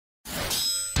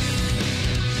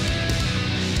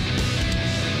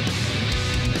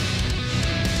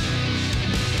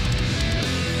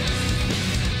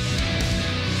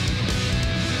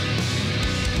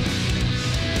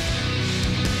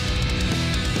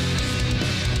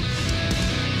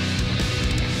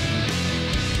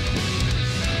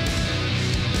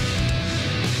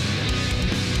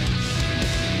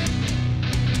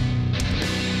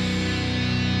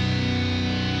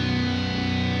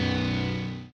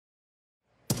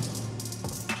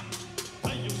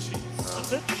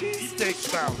the cheesesteak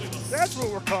bout. That's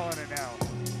what we're calling it now.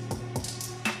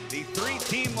 The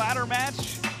three-team ladder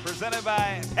match presented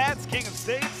by Pat's King of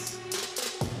Steaks.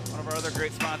 One of our other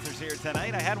great sponsors here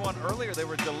tonight. I had one earlier. They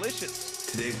were delicious.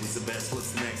 Today was the best.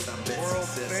 What's next? I'm best. World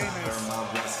Success.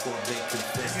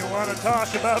 famous. And you want to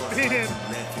talk about being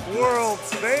world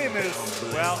famous?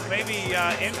 Well, maybe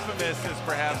infamous is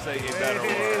perhaps a better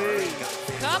word.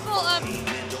 Couple of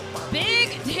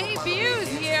big debuts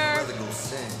here.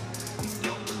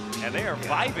 And they are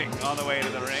vibing on the way to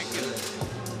the ring.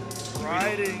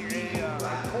 Riding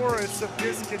a chorus of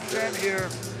discontent here.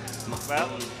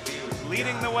 Well,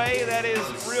 leading the way, that is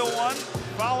Real One.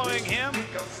 Following him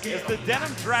is the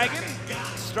Denim Dragon.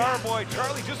 Starboy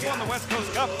Charlie just won the West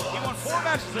Coast Cup. He won 4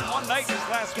 matches in one night just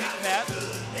last week, Matt.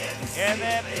 And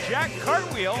then Jack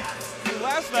Cartwheel, who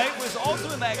last night was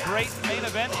also in that great main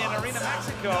event in Arena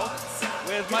Mexico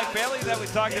with Mike Bailey that we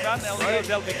talked about in El Rio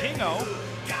del Vikingo.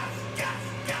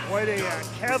 Quite a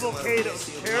cavalcade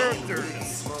of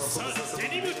characters.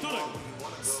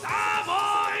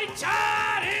 Starboy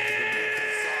Charlie!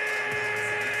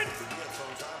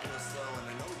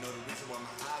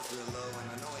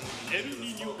 El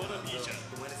Niño Maravilla,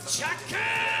 Jack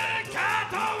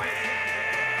Cartwheel!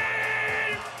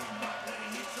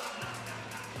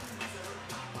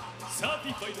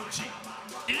 Certified G,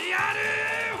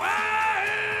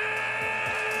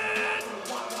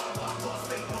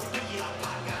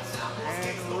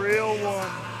 And Real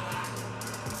One,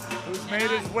 who's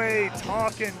made his way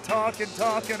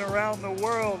talking around the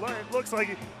world. It looks like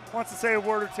he wants to say a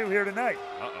word or two here tonight.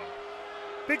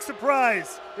 Big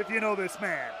surprise if you know this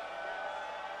man.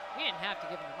 We didn't have to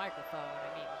give him the microphone. I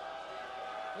mean,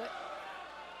 what?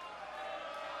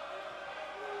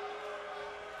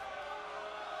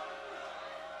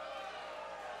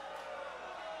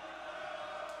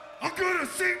 I'm gonna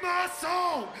sing my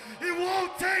song. It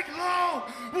won't take long.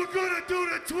 We're gonna do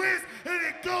the twist, and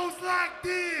it goes like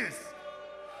this.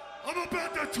 I'm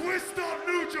about to twist on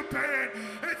New Japan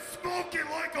and smoke it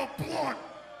like a blunt.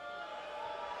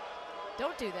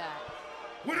 Don't do that.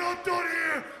 When I'm done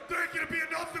here, there ain't gonna be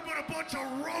nothing but a bunch of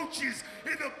roaches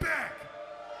in the back.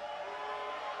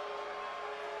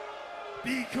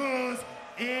 Because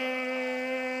everybody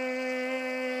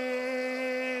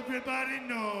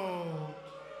knows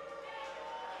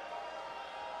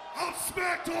I'm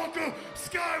Smack Talker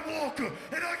Skywalker,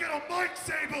 and I got a mic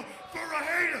saber for a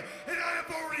hater, and I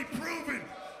have already proven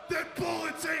that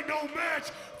bullets ain't no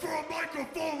match for a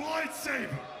microphone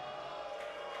lightsaber.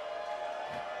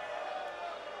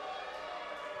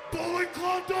 Bullet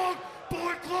Club, dog?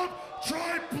 Bullet Club?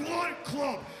 Try Blood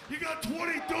Club. You got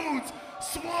 20 dudes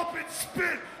swapping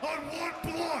spit on one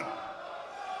blunt.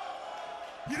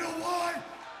 You know why?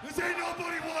 Because ain't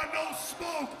nobody want no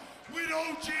smoke with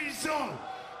OG Zone.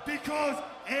 Because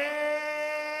everybody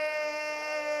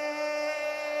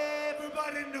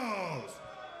knows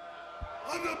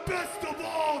I'm the best of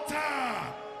all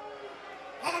time.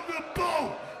 I'm the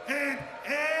GOAT, and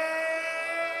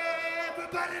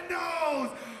everybody knows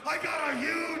I got a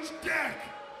huge deck.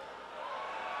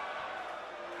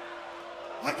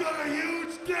 I got a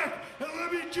huge deck, and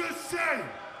let me just say,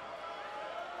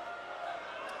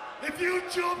 if you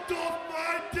jumped off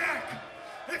my deck,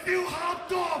 if you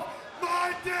hopped off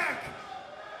my deck,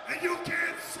 and you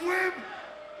can't swim,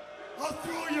 I'll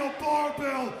throw you a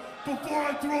barbell before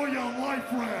I throw you a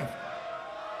life raft.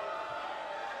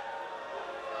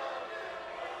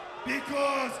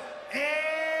 Because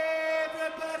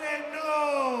everybody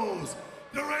knows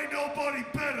there ain't nobody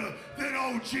better than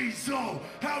OG Zoe.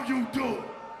 How you do?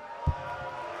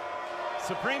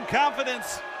 Supreme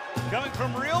confidence coming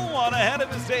from Real One ahead of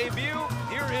his debut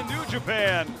here in New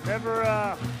Japan. Never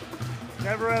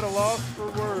at a loss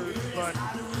for words, but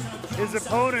his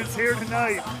opponents here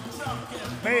tonight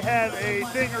may have a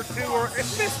thing or two or a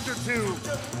fist or two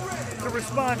to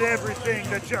respond to everything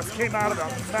that just came out of the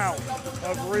mouth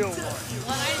of Real One.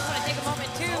 Well, and I just want to take a moment,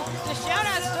 too, to shout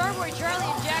out Starboy Charlie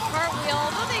and Jack Cartwheel.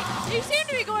 Although they seem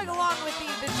to be going along with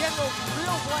the general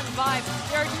Real One vibe,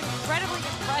 they are two incredibly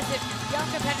impressive young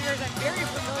competitors. I'm very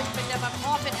familiar with them. I'm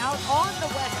often out on the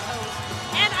West Coast.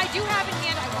 And I do have in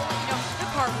hand, I will let you know, the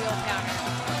cartwheel counter.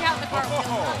 We're counting the cartwheel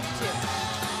too.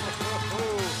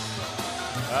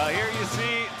 Here you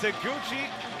see Taguchi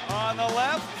on the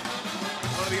left,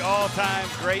 one of the all-time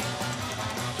great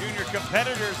junior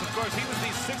competitors. Of course, he was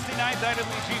the 69th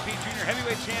IWGP Junior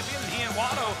Heavyweight Champion, and he and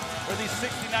Wado are the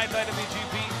 69th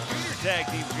IWGP Junior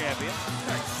Tag Team Champions.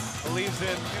 Believes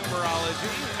in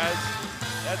numerology, as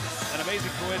that's an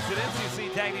amazing coincidence. You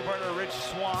see tag team partner Rich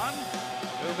Swann,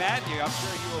 who, Matt, I'm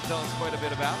sure you will tell us quite a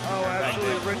bit about. Oh,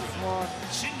 absolutely, Rich Swann.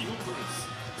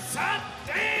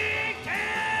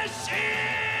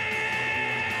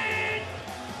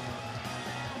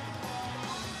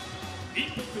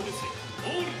 introducing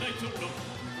All Night Long,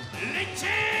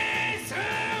 RESURGENCE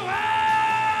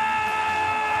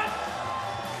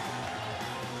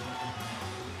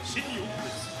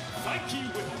Funky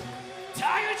Weapon,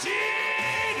 Taguchi.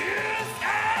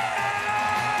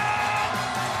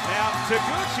 Now,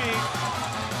 Taguchi,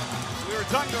 we were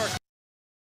talking to our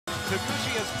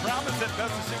Taguchi has promised at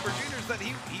Best of Super Juniors that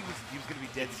he was going to be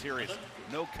dead serious.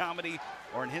 No comedy,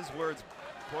 or in his words,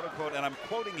 quote unquote, and I'm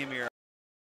quoting him here,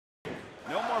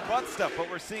 no more butt stuff, but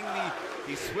we're seeing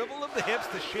the swivel of the hips,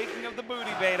 the shaking of the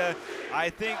booty beta. I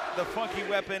think the Funky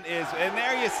Weapon is, and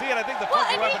there you see it, I think the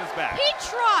Funky Weapon is back. He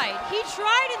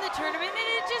tried in the tournament, and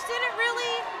it just didn't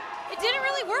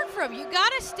really work for him. You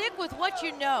gotta stick with what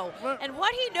you know. And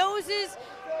what he knows is,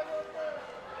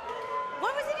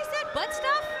 what was it he said, butt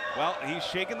stuff? Well, he's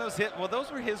shaking those hips. Well,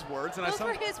 those were his words. And those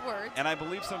were his words. And I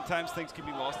believe sometimes things can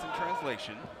be lost in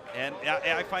translation. And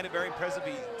I find it very impressive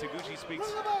Taguchi speaks.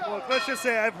 Well, let's just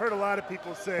say I've heard a lot of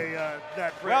people say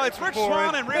that. Well, it's Rich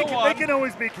Swann and Real One. They can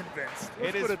always be convinced.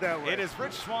 Let's put it that way. It is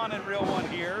Rich Swann and Real One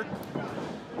here.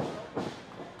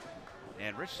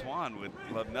 And Rich Swann would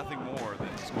love nothing more than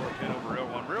to score a pin over Real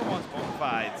One. Real One's bona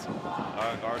fides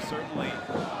are certainly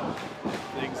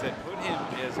things that put him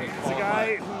as a He's a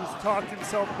guy who's talked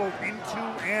himself both into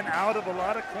and out of a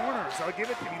lot of corners. I'll give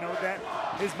it to him. You know, that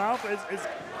his mouth has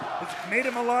made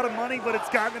him a lot of money, but it's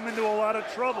gotten him into a lot of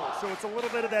trouble. So it's a little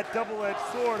bit of that double-edged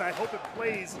sword. I hope it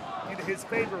plays into his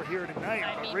favor here tonight.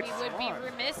 I mean, Rich we would Swann. be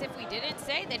remiss if we didn't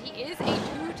say that he is a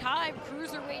two-time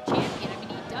Cruiserweight champion. I mean,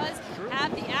 he does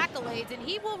have the accolades, and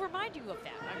he will remind you of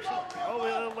that, I'm sure. Oh,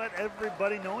 we'll let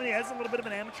everybody know. And he has a little bit of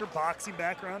an amateur boxing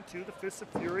background, too. The Fists of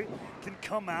Fury can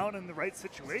come out in the right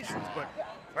situations. But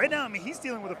right now, I mean, he's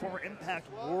dealing with a former Impact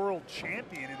World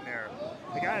champion in there.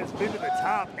 The guy has been to the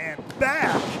top and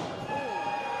back.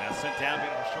 Now sent down,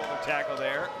 beautiful shoulder tackle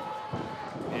there.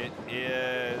 It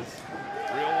is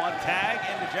Real One tag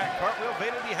into Jack Cartwheel.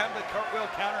 Veda, do you have the Cartwheel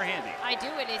counter handy? I do.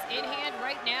 It is in hand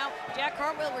right now. Jack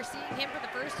Cartwheel, we're seeing him for the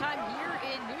first time here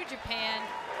in New Japan.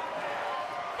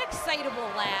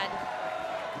 Excitable lad.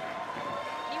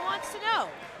 He wants to know.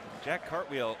 Jack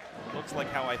Cartwheel looks like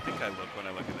how I think I look when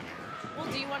I look in the mirror. Well,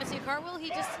 do you want to see a cartwheel? He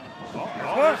just... Oh,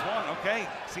 there's one. Okay.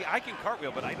 See, I can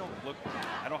cartwheel, but I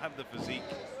don't have the physique.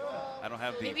 I don't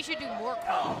have the... Maybe you should do more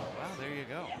cartwheel. Well, there you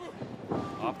go.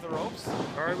 Off the ropes.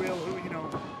 Cartwheel, who, you know,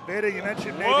 Veda, you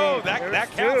mentioned maybe... Whoa, that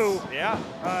counts. Yeah.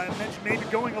 You mentioned maybe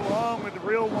going along with the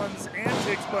Real One's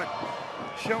antics, but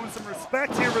showing some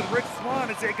respect here with Rich Swann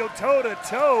as they go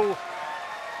toe-to-toe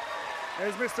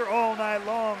as Mr. All Night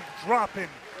Long dropping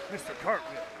Mr.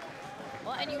 Cartwheel.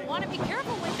 Well, and you want to be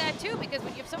careful with that, too, because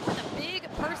when you have someone with a big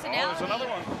personality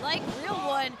like Real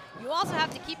One, you also have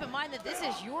to keep in mind that this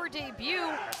is your debut.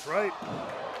 That's right.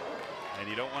 And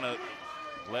you don't want to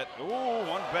let,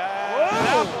 one bad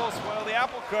apple spoil the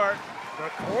apple cart.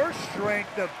 The core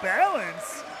strength, the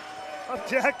balance of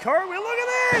Jack Cartwheel. Look at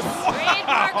this!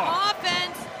 Trademark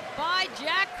offense by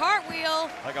Jack Cartwheel.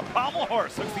 Like a pommel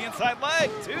horse, hooks the inside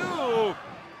leg, too.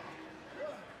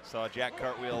 Saw Jack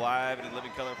Cartwheel live and in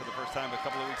living color for the first time a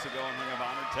couple of weeks ago on Ring of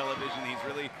Honor television. He's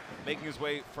really making his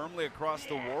way firmly across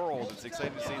the world. It's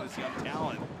exciting to see this young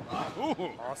talent.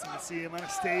 Ooh. Awesome to see him on a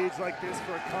stage like this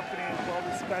for a company as well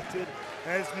respected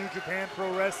as New Japan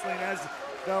Pro Wrestling, as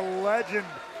the legend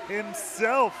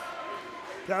himself,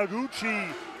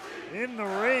 Taguchi, in the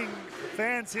ring. The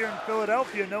fans here in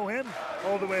Philadelphia know him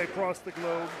all the way across the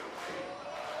globe.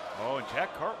 Oh, and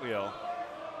Jack Cartwheel.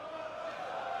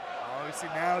 Obviously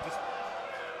now just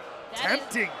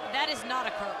tempting. That is not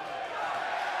a cartwheel.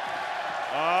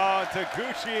 Oh,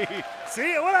 Taguchi.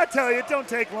 See, what I tell you, don't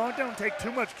take long, don't take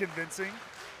too much convincing.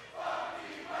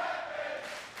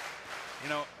 You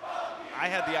know, I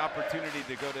had the opportunity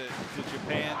to go to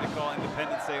Japan to call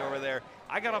Independence Day over there.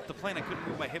 I got off the plane, I couldn't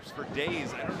move my hips for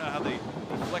days. I don't know how the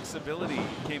flexibility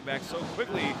came back so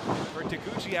quickly for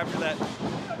Taguchi after that.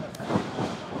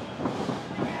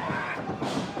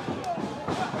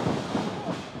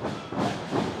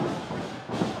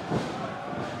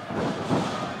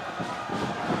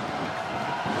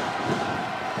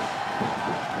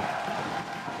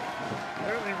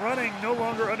 Running no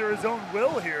longer under his own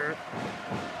will here.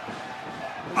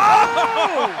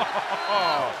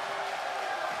 Oh!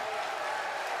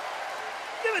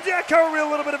 Giving Jack Cartwheel a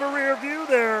little bit of a rear view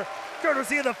there,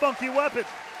 courtesy of the Funky Weapon.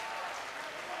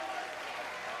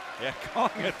 Yeah,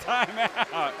 calling a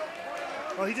timeout.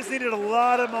 Well, he just needed a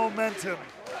lot of momentum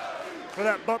for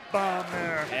that butt bomb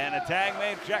there. And a tag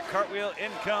made, Jack Cartwheel,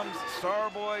 in comes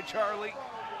Starboy Charlie.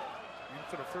 And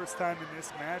for the first time in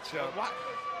this matchup. What?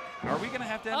 Are we going to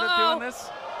have to end up doing this?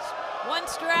 One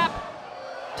strap.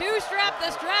 Two-strap,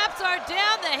 the straps are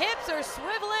down, the hips are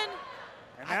swiveling.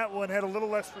 And that one had a little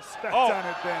less respect Oh, on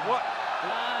it than. what?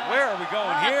 Where are we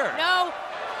going here? No.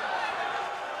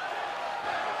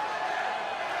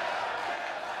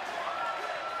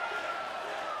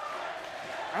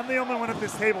 I'm the only one at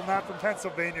this table not from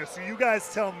Pennsylvania, so you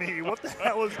guys tell me what the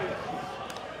hell was.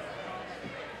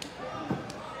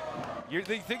 You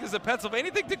think it's a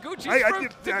Pennsylvania thing? Taguchi's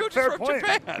fair from point.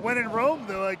 Japan. When in Rome,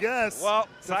 though, I guess. Well,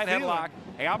 The side feeling. headlock.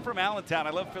 Hey, I'm from Allentown. I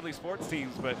love Philly sports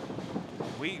teams, but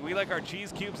we like our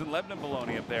cheese cubes and Lebanon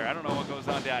bologna up there. I don't know what goes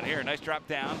on down here. Nice drop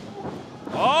down.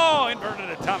 Oh, inverted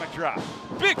atomic drop.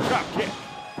 Big drop kick.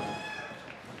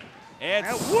 And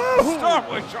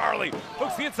Starboy Charlie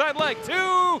hooks the inside leg,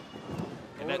 too.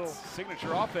 And that's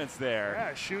signature offense there.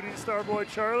 Yeah, shooting Starboy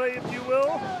Charlie, if you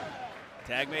will.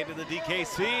 Tag made to the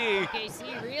DKC.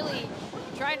 DKC really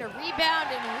trying to rebound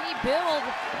and rebuild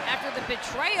after the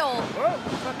betrayal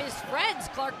from his friends,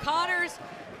 Clark Connors,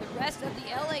 the rest of the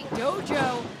LA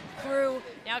Dojo crew,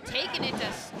 now taking it to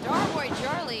Starboy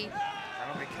Charlie.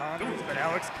 Not only Connors, but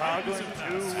Alex Coughlin,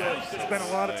 too. Spent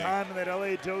a lot of time in that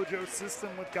LA Dojo system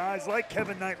with guys like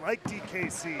Kevin Knight, like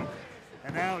DKC.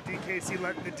 And now DKC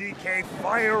letting the DK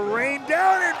fire rain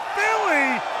down in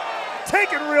Philly,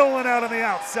 taking Real One out on the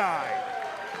outside.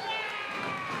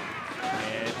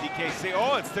 And DKC,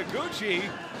 oh, it's Taguchi,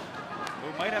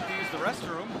 who might have to use the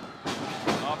restroom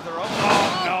off their own.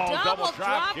 Oh, no, double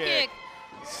drop kick.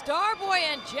 Starboy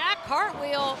and Jack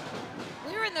Cartwheel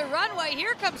clearing the runway.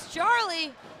 Here comes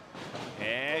Charlie.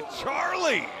 And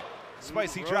Charlie,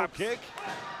 spicy drop kick.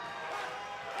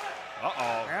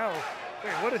 Uh-oh. Now,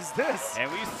 wait, what is this?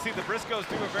 And we used to see the Briscoes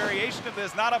do a variation of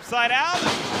this, not upside down.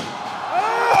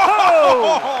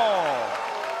 Oh!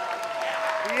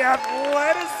 The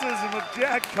athleticism of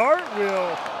Jack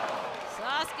Cartwheel.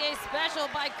 Sasuke special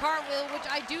by Cartwheel, which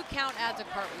I do count as a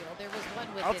cartwheel. There was one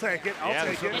with I'll take it. I'll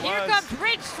take it. And here comes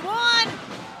Rich Swann,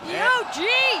 the OG.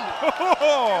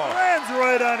 Lands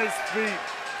right on his feet.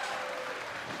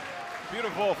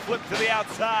 Beautiful flip to the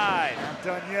outside. Not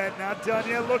done yet. Not done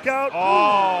yet. Look out.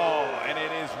 Oh, and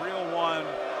it is Real One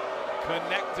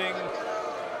connecting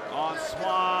on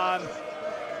Swann.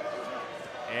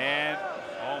 And,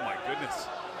 oh my goodness.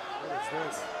 What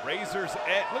is this? Razor's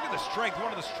Edge. Look at the strength.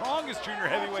 One of the strongest junior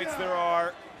heavyweights there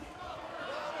are.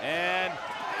 And,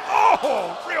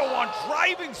 oh, Real One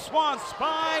driving Swann's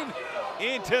spine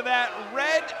into that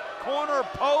red corner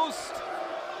post.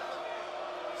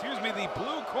 Excuse me, the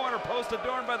blue corner post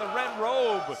adorned by the red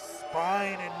robe.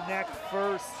 Spine and neck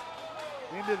first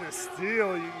into the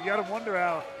steel. You got to wonder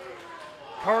how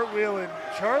Cartwheel and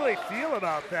Charlie feel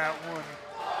about that one.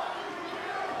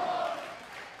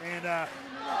 And a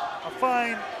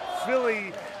fine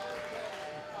Philly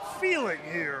feeling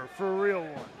here for Real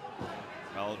One.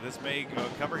 Well, this may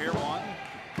cover here 1,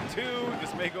 2.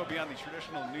 This may go beyond the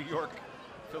traditional New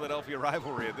York-Philadelphia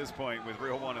rivalry at this point with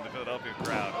Real One in the Philadelphia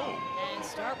crowd. Oh. And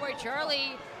Starboy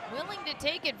Charlie willing to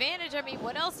take advantage. I mean,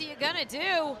 what else are you gonna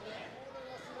do?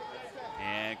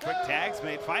 And quick tags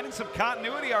made, finding some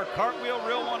continuity. Our Cartwheel,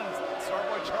 Real One, and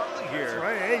Starboy Charlie here. That's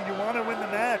right. Hey, you want to win the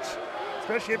match,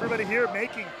 especially everybody here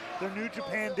making their New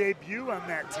Japan debut on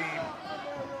that team.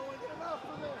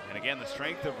 And again, the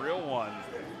strength of Real One.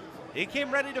 He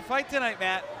came ready to fight tonight,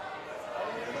 Matt.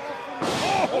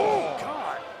 Oh,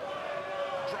 God.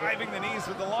 Driving the knees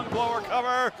with the lung blower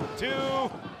cover. 2.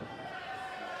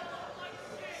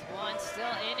 Swann's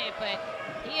still in it, but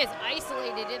he is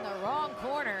isolated in the wrong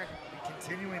corner.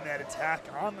 Continuing that attack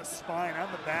on the spine,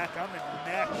 on the back, on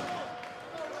the neck.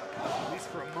 At least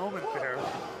for a moment there.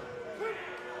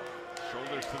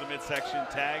 Shoulders to the midsection,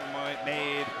 tag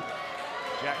made.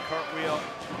 Jack Cartwheel.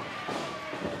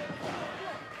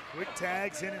 Quick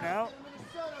tags in and out.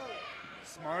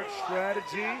 Smart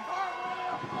strategy.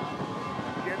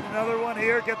 Get another one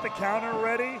here, get the counter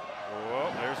ready.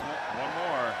 Oh, there's one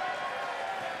more.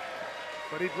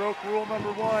 But he broke rule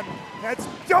number 1. That's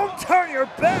don't turn your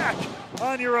back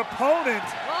on your opponent.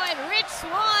 Oh, and Rich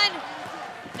Swann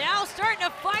now starting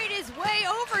to fight his way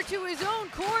over to his own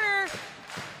corner.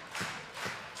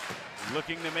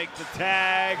 Looking to make the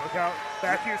tag. Look out,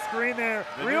 back of your screen there.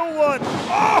 Real One.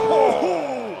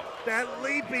 Oh! That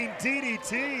leaping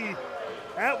DDT.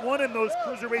 That won him those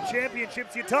Cruiserweight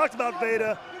Championships you talked about,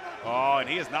 Veda. Oh, and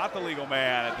he is not the legal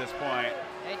man at this point.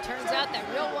 It turns out that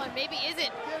Real One maybe isn't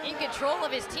in control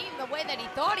of his team the way that he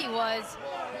thought he was.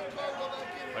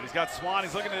 But he's got Swann.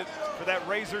 He's looking for that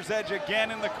razor's edge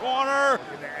again in the corner.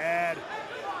 In the ad.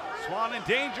 Swann in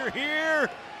danger here.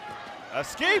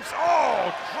 Escapes.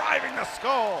 Oh, driving the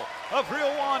skull of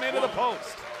Real One into the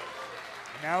post.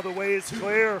 Now the way is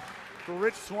clear. for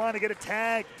Rich Swann to get a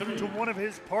tag to one of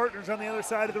his partners on the other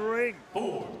side of the ring.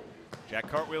 4. Jack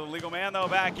Cartwheel, legal man though,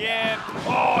 back in.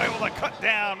 Oh, able to cut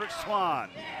down Rich Swann.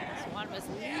 Swann was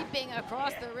leaping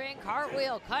across the ring.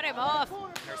 Cartwheel cut him off.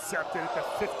 Intercepted at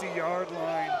the 50-yard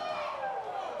line.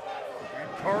 And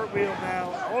Cartwheel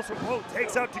now also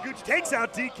takes out Taguchi, takes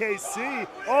out DKC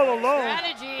all alone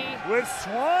Strategy. with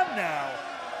Swann now.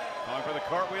 Going for the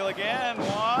cartwheel again.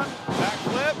 One, back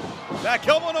flip, back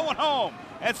elbow, no one home.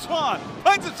 And Swann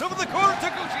finds himself in the corner,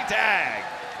 Taguchi tag.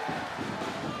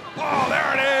 Oh,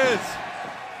 there it is.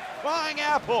 Flying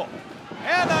apple.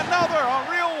 And another,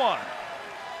 a real one.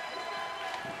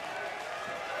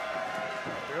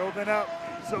 Building up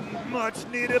some much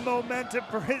needed momentum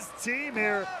for his team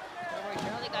here.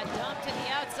 Charlie got dumped to the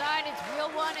outside. It's Real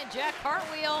One and Jack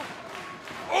Cartwheel.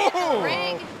 Oh!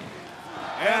 Ring.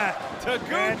 And And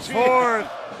Taguchi. forth.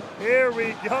 Here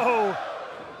we go.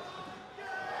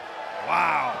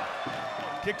 Wow.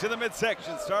 Kick to the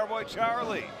midsection. Starboy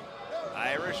Charlie.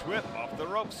 Irish whip off the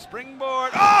rope.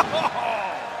 Springboard.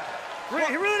 Oh!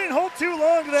 He really didn't hold too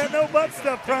long to that no butt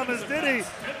stuff promise, did he?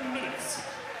 10 minutes.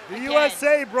 The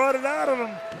USA brought it out of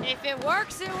him. If it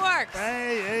works, it works.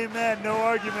 Hey, amen. No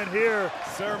argument here.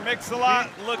 Sir Mix-a-Lot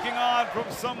looking on from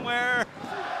somewhere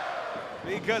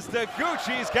because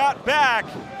Taguchi's got back.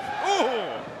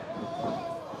 Ooh!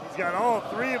 He's got all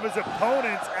three of his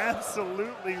opponents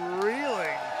absolutely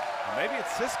reeling. Maybe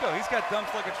it's Cisco. He's got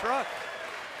dumped like a truck.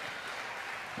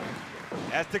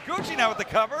 As Taguchi now with the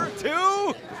cover.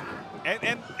 2.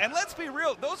 And let's be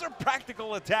real. Those are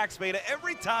practical attacks, Beta.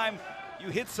 Every time you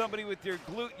hit somebody with your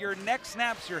glute, your neck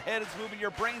snaps, your head is moving,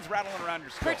 your brain's rattling around your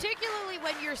skull. Particularly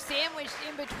when you're sandwiched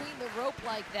in between the rope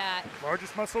like that.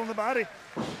 Largest muscle in the body.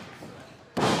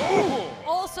 Ooh!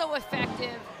 Also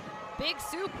effective. Big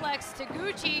suplex.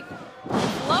 Taguchi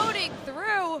floating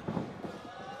through.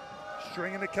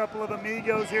 Stringing a couple of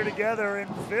amigos here together in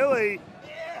Philly.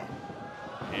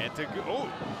 And Taguchi, oh,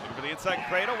 looking for the inside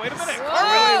cradle. Wait a minute.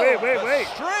 Whoa! Wait.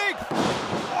 Strength.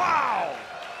 Wow.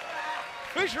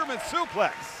 Fisherman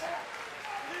suplex.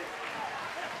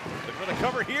 Look for the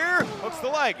cover here. Hooks the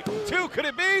leg. 2, could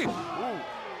it be? Ooh.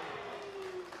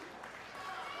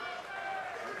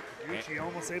 Taguchi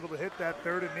almost able to hit that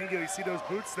third amigo. You see those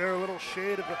boots there, a little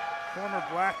shade of the former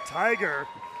Black Tiger.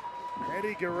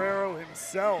 Eddie Guerrero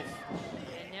himself.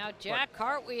 And now Jack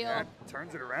Cartwheel That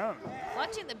turns it around.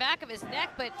 clutching the back of his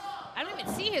neck, but I don't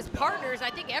even see his partners. I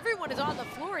think everyone is on the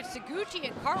floor. It's Taguchi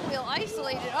and Cartwheel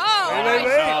isolated. Oh,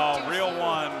 Wait. Oh, real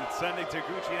one. Sending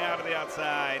Taguchi now to the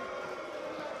outside.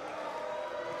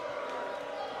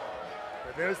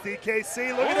 But there's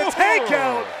DKC. Look at the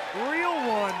takeout. Real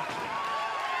one.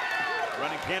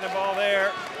 Running cannonball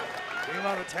there. Team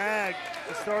on the tag.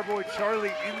 The Starboy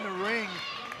Charlie in the ring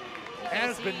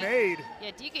has been made.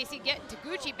 Yeah, DKC getting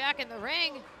Taguchi back in the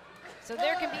ring. So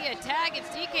there can be a tag. It's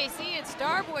DKC and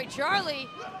Starboy Charlie.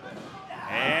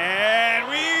 And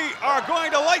we are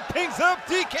going to light things up.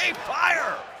 DK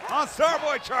fire on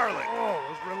Starboy Charlie. Oh,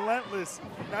 those relentless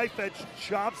knife edge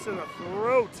chops to the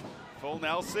throat. Full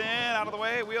Nelson out of the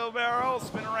way. Wheelbarrow,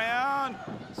 spin around.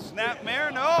 Snap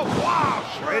mare, no. Wow,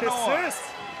 Great Shiranoa. assist.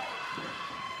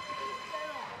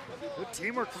 Good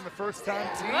teamwork from the first time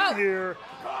team Whoa. here.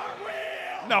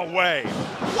 No way.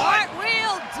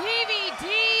 Cartwheel,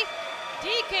 DVD.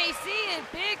 DKC in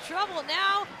big trouble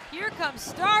now. Here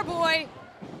comes Starboy.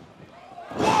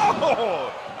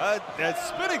 Whoa! A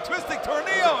spinning, twisting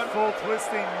tornado. Full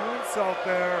twisting moonsault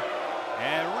there.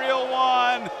 And real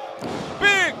one.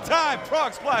 Big time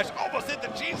frog splash. Almost hit the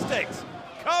cheesesteaks.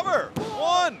 Cover.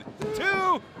 1,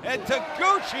 2, and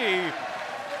Taguchi.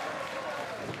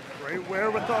 Great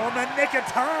wherewithal in the nick of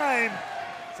time.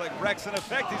 It's like Rex in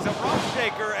effect. He's a rump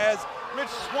shaker as Rich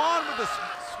Swann with a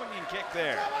swinging kick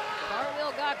there.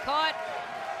 Cartwheel got caught.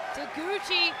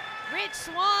 Taguchi, Rich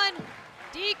Swann,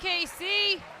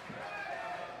 DKC.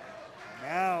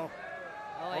 Now,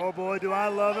 Oh, oh boy, do I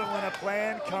love it when a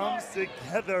plan comes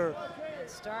together. and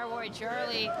Starboy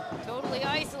Charlie totally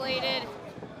isolated.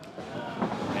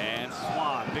 And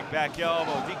Swann, big back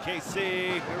elbow. DKC.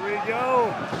 Here we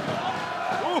go.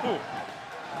 Ooh.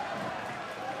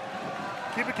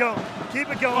 Keep it going. Keep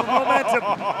it going. Momentum.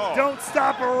 Don't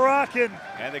stop rocking.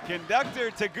 And the conductor,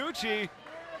 Taguchi.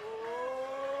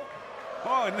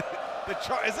 Oh, and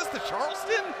is this the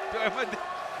Charleston?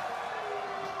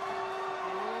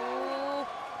 Ooh.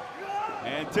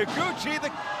 And Taguchi, the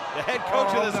head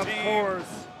coach of this team. Of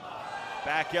course.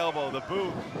 Back elbow, the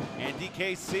boot. And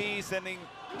DKC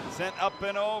sent up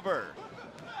and over.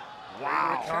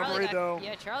 Wow. Recovery, though.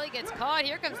 Yeah, Charlie gets caught.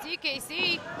 Here comes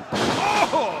DKC.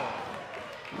 Oh!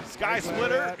 Sky Right,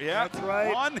 splitter. right, Yeah. that's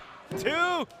right. 1,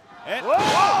 2. And,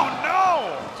 oh,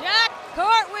 no! Jack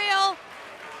cartwheel,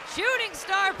 shooting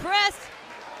star press,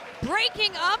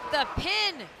 breaking up the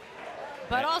pin,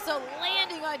 but also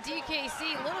landing on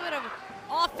DKC. A little bit of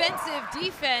offensive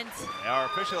defense. Our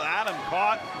official Adam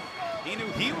caught. He knew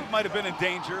he might have been in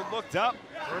danger, looked up.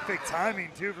 Perfect timing,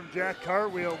 too, from Jack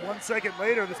Cartwheel. 1 second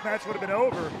later, this match would have been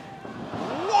over.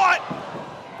 What?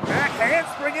 Back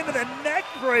handspring into the neck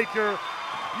breaker.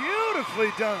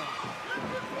 Beautifully done.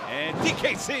 And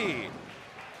DKC.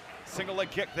 Single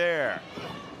leg kick there.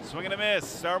 Swing and a miss.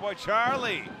 Starboy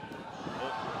Charlie.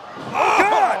 Oh,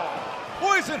 God!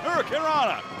 Poison Hurricane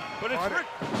Rana. But it's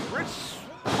Rich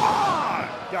Swann.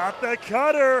 Got the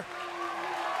cutter.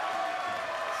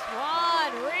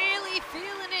 Swann really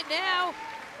feeling it now.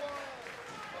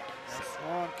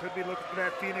 Swann could be looking for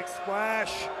that Phoenix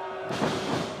splash.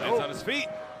 Lands on his feet.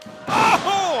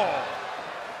 Oh!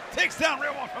 Takes down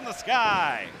Real One from the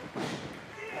sky.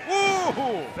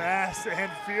 Woo! Fast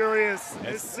and furious.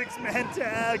 This six-man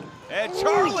tag. And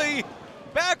Charlie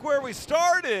back where we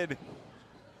started.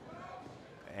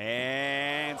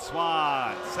 And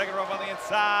Swann, second rope on the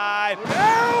inside.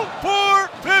 No!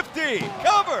 450.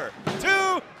 Cover.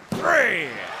 2, 3.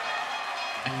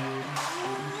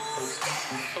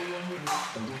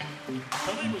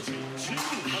 ただいま中15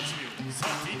分8秒さあ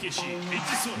DKC エッ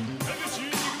ジスワン第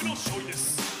12組の勝利で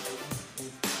す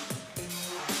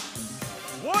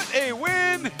What a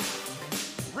win!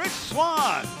 Rich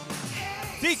Swann,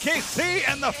 DKC,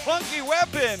 and the funky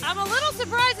weapon. I'm a little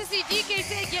surprised to see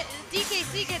DKC get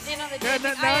in on the Yeah,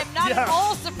 taping. I am not at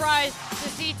all surprised to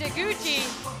see Taguchi.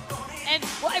 And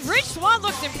well, Rich Swann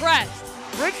looks impressed.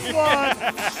 Rich Swann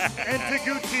and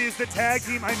Taguchi is the tag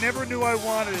team I never knew I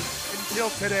wanted until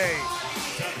today.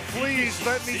 Please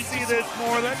let me see this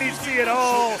more. Let me see it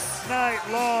all night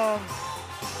long.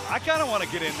 I kind of want to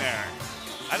get in there.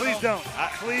 Please don't.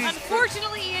 Please.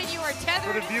 Unfortunately, Ian, you are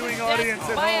tethered For the viewing to the audience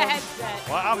desk at by a home. headset.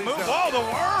 Well, I'll Please move don't. all the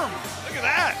worm. Look at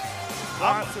that.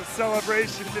 Lots of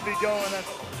celebration to be going on.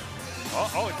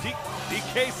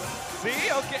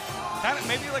 DKC. Okay, kind of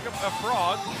maybe like a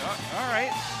frog. All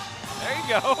right. There you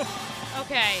go.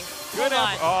 Okay. Good. Hold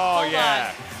on. Oh Hold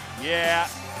yeah. on. Yeah.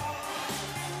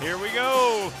 Here we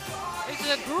go. This is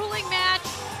a grueling match.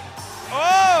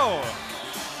 Oh!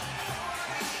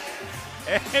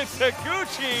 And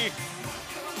Taguchi,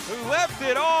 who left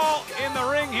it all in the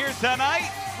ring here tonight.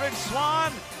 Rich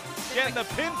Swann getting the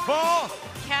pinfall.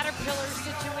 Caterpillar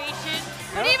situation.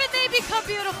 But even they become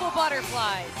beautiful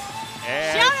butterflies.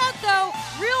 And Shout out though,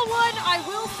 Real One, I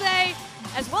will say,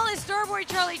 as well as Starboy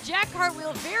Charlie, Jack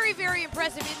Cartwheel, very, very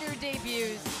impressive in their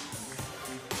debuts.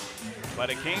 but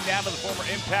it came down to the former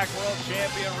Impact World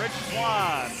Champion, Rich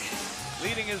Swann,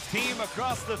 leading his team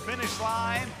across the finish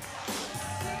line.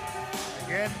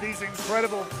 Again, these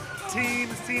incredible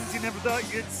teams you never thought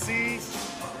you'd see.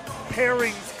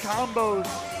 Pairings, combos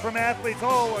from athletes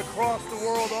all across the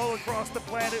world, all across the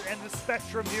planet and the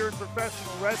spectrum here in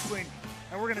professional wrestling.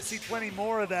 And we're gonna see plenty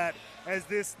more of that as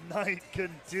this night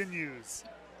continues.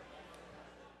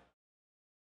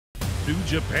 New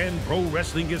Japan Pro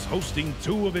Wrestling is hosting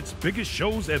two of its biggest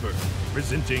shows ever,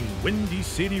 presenting Windy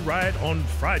City Riot on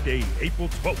Friday, April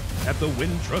 12th at the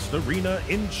Wintrust Arena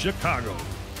in Chicago,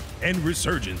 and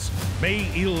Resurgence May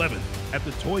 11th at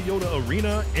the Toyota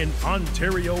Arena in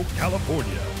Ontario,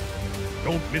 California.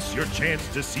 Don't miss your chance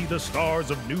to see the stars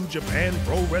of New Japan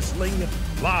Pro Wrestling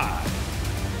live.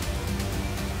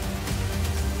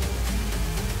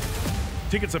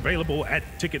 Tickets available at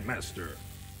Ticketmaster.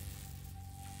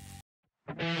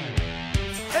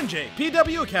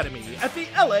 NJPW Academy at the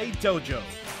LA Dojo.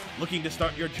 Looking to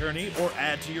start your journey or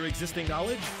add to your existing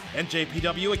knowledge?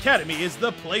 NJPW Academy is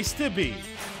the place to be.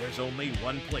 There's only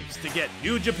one place to get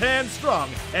New Japan strong,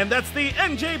 and that's the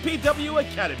NJPW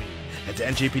Academy. Head to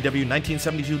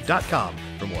NJPW1972.com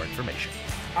for more information.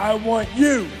 I want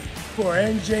you for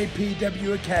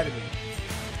NJPW Academy.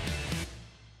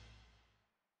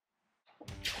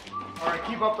 All right,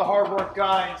 keep up the hard work,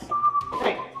 guys.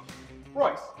 Hey,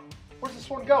 Royce, where's this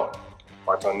one going?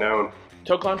 Parts unknown.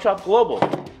 Tocon Shop Global.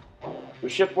 We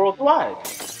ship worldwide.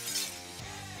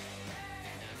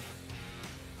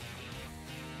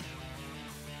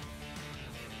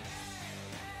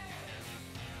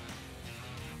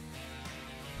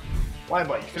 Why,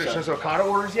 buddy? You finished those Okada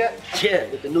orders yet? Yeah,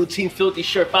 with the new Team Filthy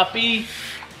shirt, papi.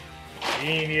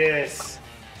 Genius.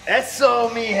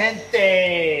 Eso, mi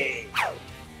gente.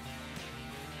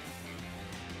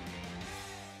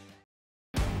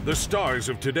 The stars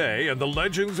of today and the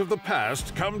legends of the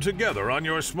past come together on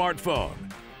your smartphone.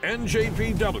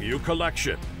 NJPW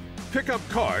Collection. Pick up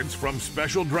cards from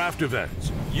special draft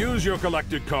events. Use your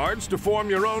collected cards to form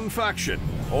your own faction,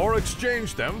 or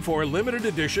exchange them for limited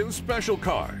edition special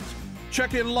cards.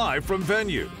 Check in live from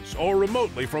venues or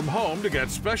remotely from home to get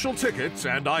special tickets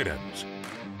and items.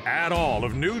 Add all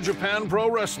of New Japan Pro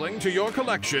Wrestling to your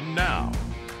collection now.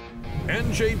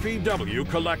 NJPW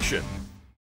Collection.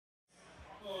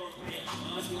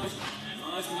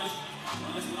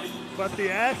 But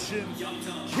the action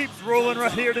keeps rolling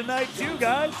right here tonight too,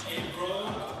 guys.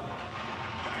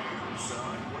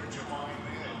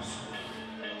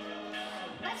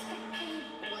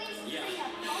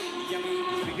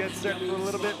 We get set for a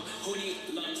little bit.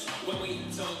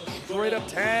 Straight up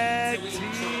tag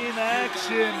team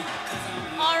action.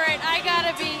 All right, I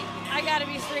gotta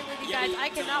be straight with you guys. I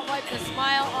cannot wipe the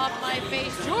smile off my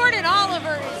face. Jordan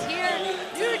Oliver is here.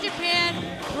 New Japan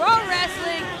Pro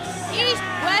Wrestling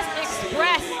East-West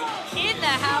Express in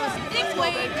the house. Nick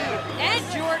Wayne and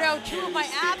Jordo, two of my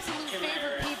absolute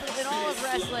favorite people in all of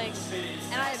wrestling.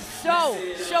 And I am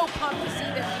so pumped to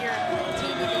see them here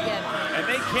teaming again. And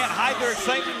they can't hide their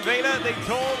excitement, Veda. They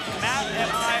told Matt and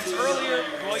I earlier,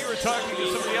 while you were talking to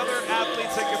some of the other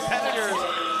athletes and competitors,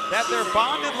 that their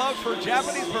bond and love for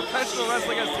Japanese professional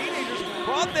wrestling as teenagers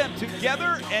brought them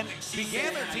together and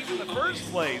began their team in the first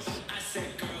place.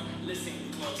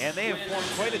 And they have formed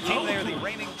quite a team. They are the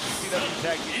reigning GPW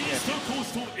Tag Team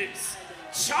champions.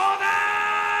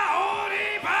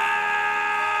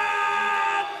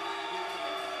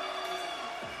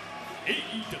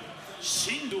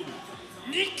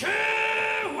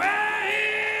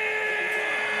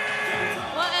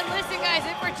 Well, and listen, guys,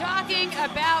 if we're talking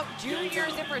about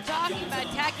juniors, if we're talking about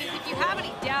tag teams, if you have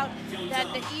any doubt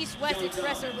that the East-West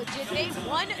Express are legit, they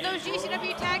won those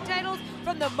GCW tag titles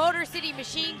from the Motor City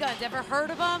Machine Guns. Ever heard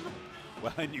of them?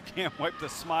 Well, and you can't wipe the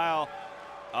smile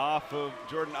off of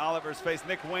Jordan Oliver's face.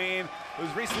 Nick Wayne,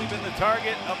 who's recently been the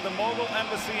target of the Mogul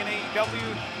Embassy in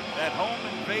AEW, that home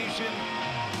invasion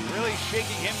really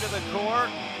shaking him to the core.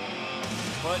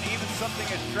 But even something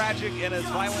as tragic and as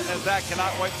violent as that cannot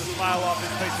wipe the smile off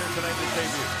his face here tonight in his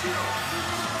debut.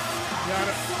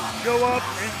 Gotta show up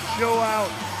and show out.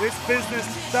 This business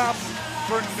stops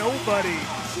for nobody.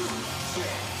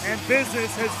 And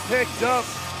business has picked up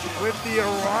with the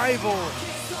arrival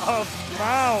of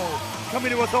MAO coming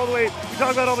to us all the way. We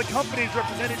talk about all the companies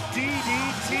represented.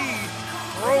 DDT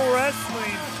Pro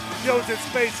Wrestling shows its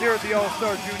face here at the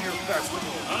All-Star Junior Festival.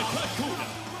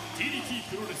 DDT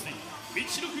Pro Wrestling 道の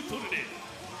くトルネ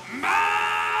MAO!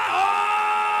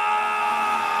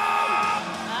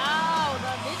 Oh,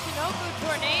 the Michinoku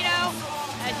Tornado.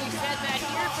 As you said, Matt,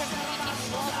 here from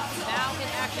DDT World will be now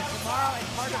in action tomorrow and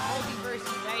part of Multiverse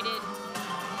United.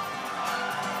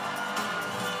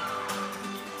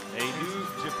 A New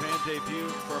Japan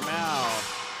debut for MAO.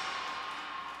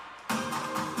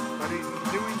 But in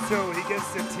doing so, he gets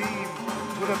the team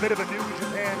with a bit of a New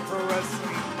Japan Pro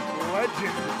Wrestling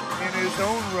legend in his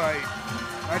own right.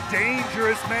 A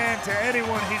dangerous man to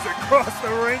anyone he's across the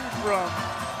ring from.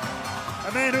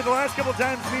 A man who the last couple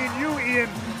times me and you, Ian,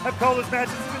 have called his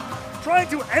matches, has been trying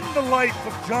to end the life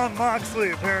of Jon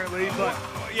Moxley, apparently, but...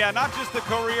 Yeah, not just the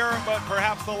career, but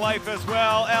perhaps the life as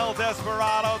well. El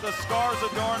Desperado, the scars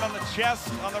adorned on the chest,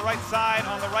 on the right side,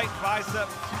 on the right bicep,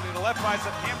 the left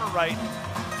bicep, hammer right.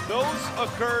 Those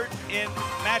occurred in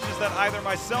matches that either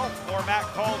myself or Matt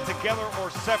called together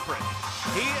or separate.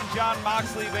 He and Jon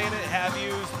Moxley Veda have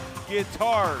used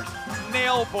guitars,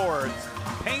 nail boards,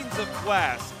 panes of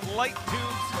glass, light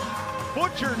tubes,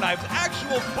 butcher knives,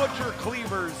 actual butcher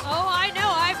cleavers. Oh, I know.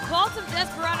 I've called some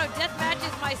Desperado death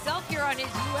matches myself here on his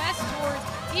U.S. tours.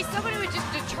 He's someone who is just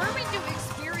determined to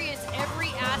experience every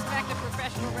aspect of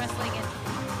professional wrestling. And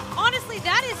honestly,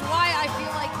 that is why I feel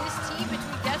like this team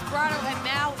between Desperado and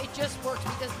MAO, it just works,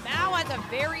 because MAO has a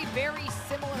very, very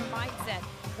similar mindset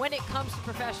when it comes to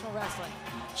professional wrestling.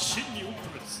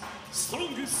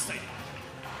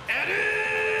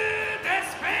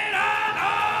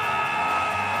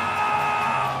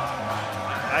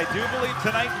 I do believe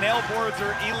tonight nail boards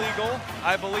are illegal.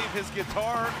 I believe his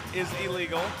guitar is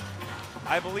illegal.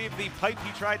 I believe the pipe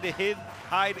he tried to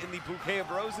hide in the bouquet of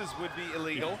roses would be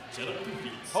illegal.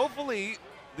 Hopefully,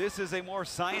 this is a more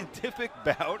scientific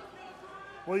bout.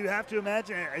 Well, you have to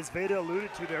imagine, as Veda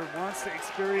alluded to there, wants to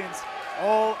experience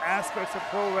all aspects of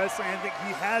pro wrestling. I think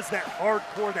he has that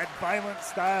hardcore, that violent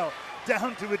style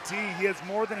down to a T. He has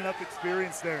more than enough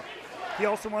experience there. He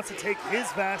also wants to take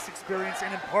his vast experience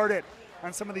and impart it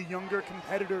on some of the younger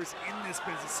competitors in this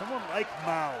business. Someone like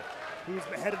MAO, who's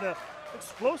had an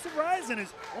explosive rise in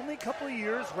his only couple of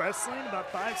years wrestling,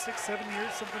 about 5, 6, 7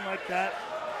 years, something like that,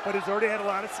 but has already had a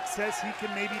lot of success. He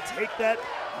can maybe take that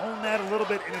own that a little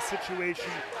bit in a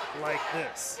situation like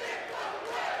this.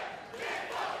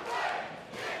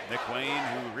 Nick Wayne,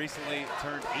 who recently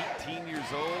turned 18 years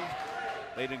old,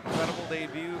 made an incredible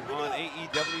debut on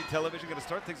AEW television. Going to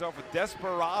start things off with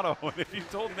Desperado. And if you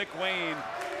told Nick Wayne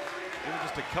even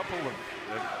just a couple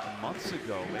of months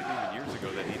ago, maybe even years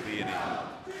ago, that he'd be in a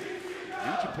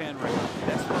New Japan record,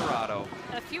 Desperado.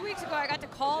 A few weeks ago, I got to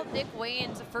call Nick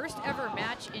Wayne's first ever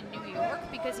match in New York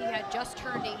because he had just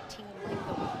turned 18 like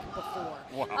the week before.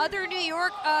 Wow. Other New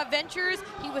York ventures,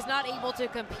 he was not able to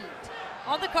compete.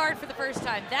 On the card for the first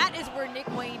time. That is where Nick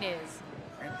Wayne is.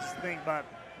 And just think about,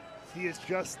 he is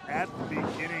just at the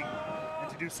beginning, and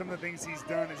to do some of the things he's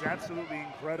done is absolutely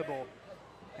incredible.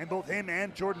 And both him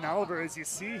and Jordan Oliver, as you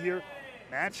see here,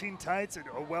 matching tights,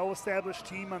 a well-established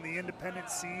team on the independent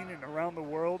scene and around the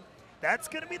world. That's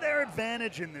going to be their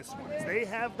advantage in this one. They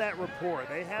have that rapport.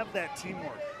 They have that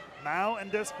teamwork. MAO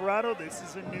and Desperado, this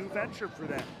is a new venture for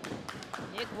them.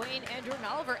 Nick Wayne and Jordan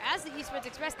Oliver, as the Eastman's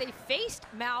Express, they faced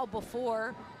MAO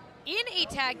before in a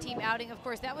tag team outing. Of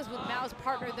course, that was with MAO's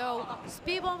partner, though,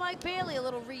 Speedball Mike Bailey, a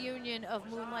little reunion of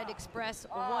Moonlight Express,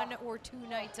 1 or 2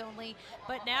 nights only.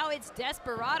 But now it's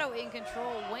Desperado in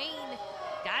control. Wayne,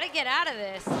 got to get out of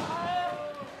this.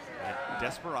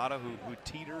 Desperado, who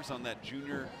teeters on that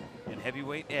junior and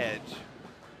heavyweight edge,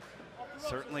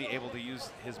 certainly able to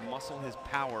use his muscle, his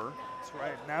power. That's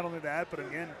right. Not only that, but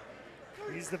again,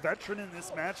 he's the veteran in this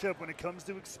matchup when it comes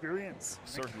to experience.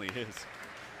 Certainly is.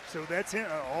 So that's it.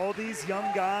 All these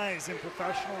young guys in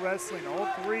professional wrestling, all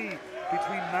three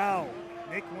between MAO,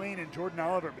 Nick Wayne, and Jordan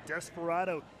Oliver. But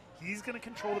Desperado, he's going to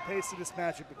control the pace of this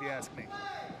matchup, if you ask me.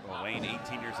 Well, Wayne,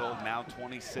 18 years old, MAO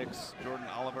 26. Jordan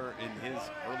Oliver in his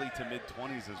early to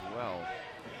mid-20s as well.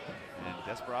 And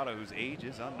Desperado, whose age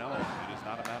is unknown, it is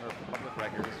not a matter of public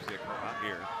record, as we see it come out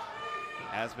here,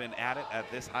 has been at it at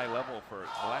this high level for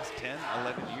the last 10,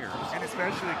 11 years. And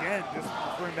especially, again, just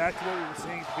referring back to what we were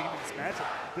saying at the beginning of this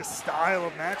matchup, the style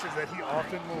of matches that he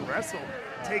often will wrestle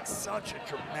takes such a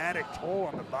dramatic toll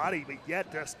on the body, but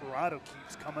yet Desperado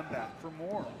keeps coming back for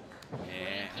more.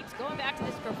 Wayne keeps going back to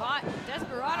this cravat.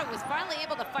 Desperado was finally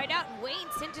able to fight out, and Wayne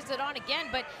cinches it on again.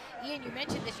 But Ian, you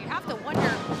mentioned this. You have to wonder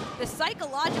the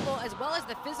psychological as well as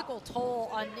the physical toll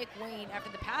on Nick Wayne after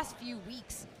the past few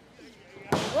weeks.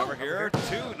 Over here,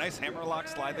 2. Nice hammerlock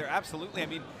slide there. Absolutely. I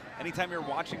mean, anytime you're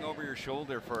watching over your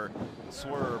shoulder for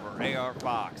Swerve or AR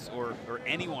Fox or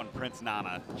anyone Prince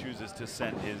Nana chooses to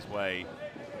send his way,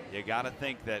 you got to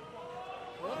think that.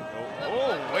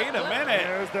 Oh, wait a minute.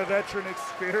 There's the veteran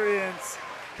experience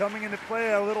coming into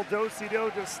play. A little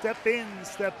do-si-do, just step in,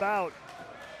 step out,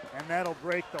 and that'll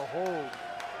break the hold.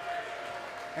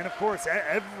 And of course,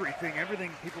 everything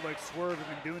people like Swerve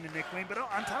have been doing to Nick Wayne. But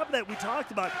on top of that, we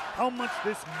talked about how much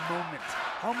this moment,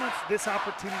 how much this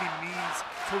opportunity means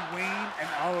to Wayne and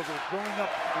Oliver, growing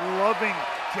up loving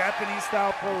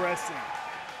Japanese-style pro wrestling.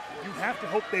 You have to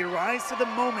hope they rise to the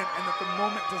moment and that the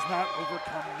moment does not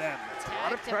overcome them. It's a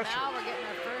lot of pressure. Now we're getting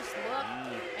our first look,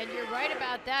 and you're right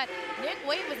about that. Nick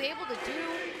Wayne was able to do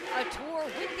a tour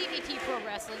with DDT Pro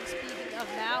Wrestling, speaking of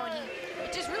MAO, and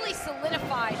it just really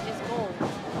solidified his goals.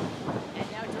 And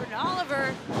now Jordan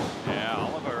Oliver. Yeah,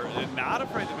 Oliver is not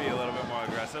afraid to be a little bit more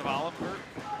aggressive. Oliver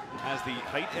has the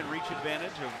height and reach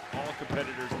advantage of all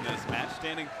competitors in this match,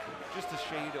 standing just a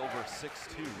shade over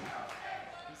 6'2".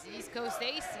 He's the East Coast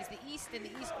Ace. He's the East and the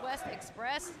East-West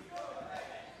Express.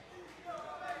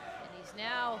 And he's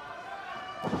now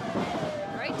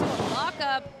right to a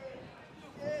lockup.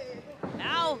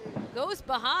 Now goes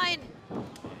behind.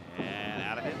 And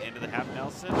out of it into the half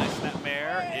Nelson. Nice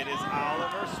snapmare. It is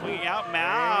Oliver swinging out.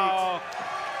 MAO.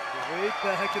 Great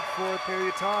back and forth there.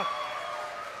 You talk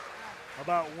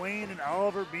about Wayne and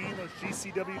Oliver being those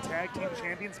GCW Tag Team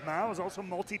Champions. MAO is also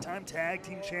multi-time Tag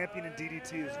Team Champion in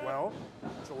DDT as well.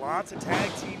 So lots of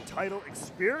Tag Team title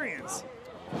experience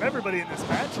from everybody in this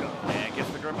matchup. And gets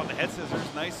the grip on the head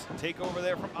scissors. Nice takeover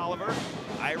there from Oliver.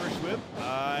 Irish whip.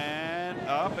 And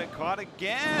up and caught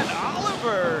again.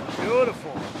 Oliver.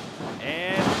 Beautiful.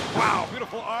 And wow,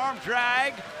 beautiful arm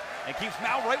drag. And keeps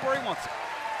MAO right where he wants it.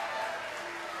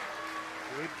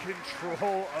 Good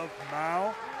control of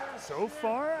MAO. So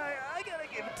far, I gotta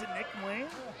give it to Nick Wayne.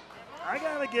 I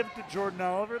gotta give it to Jordan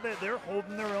Oliver. They're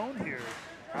holding their own here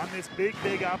on this big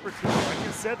opportunity. Like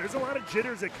you said, there's a lot of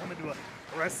jitters that come into a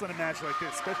wrestling match like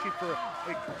this, especially for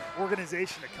an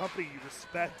organization, a company you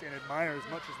respect and admire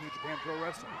as much as New Japan Pro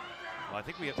Wrestling. Well, I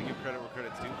think we have to give credit where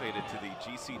credit's due, Veda, to the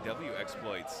GCW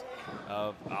exploits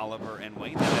of Oliver and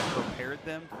Wayne that have prepared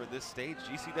them for this stage.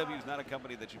 GCW is not a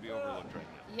company that should be overlooked right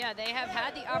now. Yeah, they have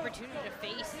had the opportunity to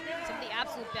face some of the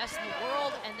absolute best in the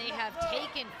world, and they have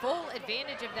taken full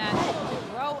advantage of that to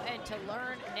grow and to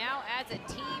learn now as a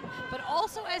team, but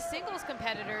also as singles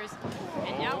competitors.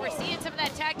 And now we're seeing some of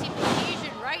that tag team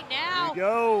cohesion right now. Here we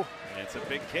go. And some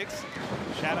big kicks.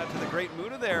 Shout out to the great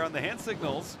Muda there on the hand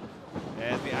signals.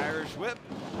 And the Irish whip.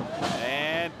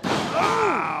 And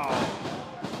wow!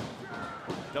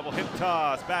 Double hip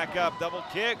toss, back up, double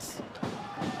kicks.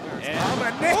 And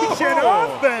combination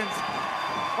offense.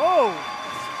 Oh!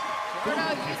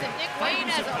 Desperado using Nick Wayne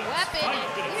as a weapon and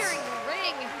clearing the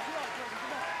ring.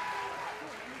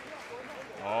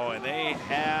 Oh, and they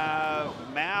have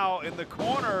MAO in the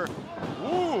corner.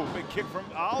 Ooh, big kick from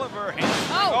Oliver.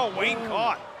 Oh, Wayne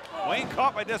caught. Wayne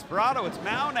caught by Desperado. It's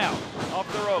MAO now. Off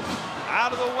the rope.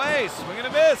 Out of the way. Swing and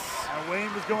a miss.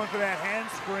 Wayne was going for that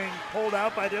handspring. Pulled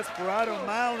out by Desperado.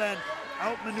 MAO then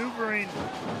outmaneuvering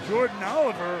Jordan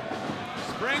Oliver.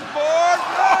 Springboard.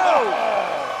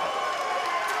 No!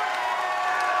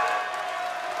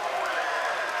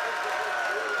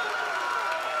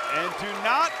 And do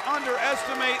not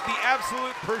underestimate the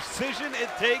absolute precision it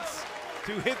takes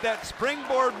to hit that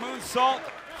springboard moonsault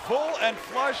full and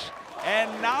flush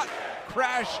and not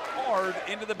crash hard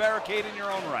into the barricade in your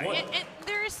own right. And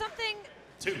there is something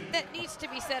that needs to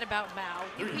be said about MAO.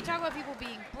 We talk about people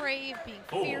being brave, being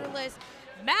fearless.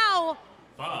 MAO,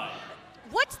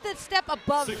 what's the step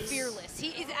above fearless? He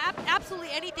is absolutely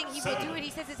anything he will do it.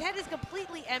 He says his head is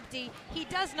completely empty. He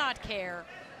does not care.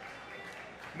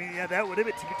 I mean, yeah, that would have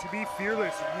it to be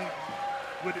fearless.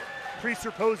 Would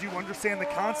presuppose you understand the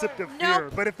concept of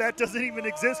fear. But if that doesn't even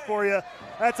exist for you,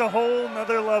 that's a whole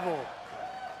nother level.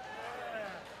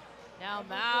 Now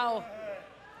MAO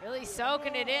really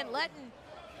soaking it in, letting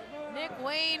Nick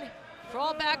Wayne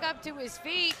crawl back up to his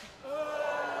feet.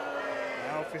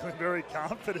 Now feeling very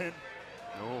confident.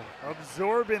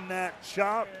 Absorbing that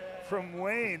chop from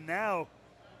Wayne. Now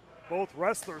both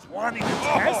wrestlers wanting to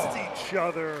test each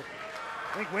other.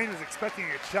 I think Wayne was expecting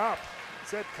a chop.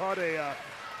 Instead caught a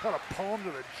palm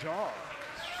to the jaw.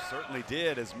 Certainly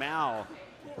did, as MAO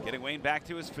getting Wayne back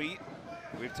to his feet.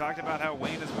 We've talked about how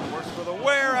Wayne has been worse for the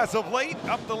wear as of late.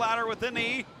 Up the ladder with the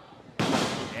knee.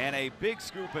 And a big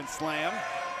scoop and slam.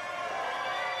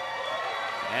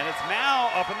 And it's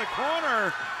MAO up in the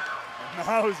corner.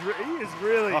 MAO is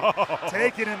really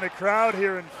taking in the crowd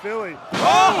here in Philly.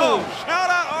 Oh, shout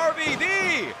out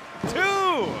RVD.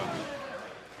 2.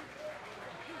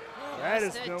 That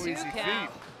is no easy feat.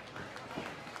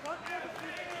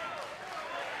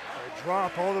 A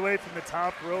drop all the way from the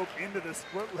top rope into the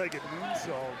split-legged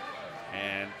moonsault.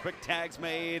 And quick tags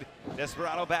made.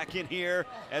 Desperado back in here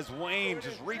as Wayne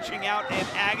just reaching out in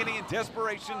agony and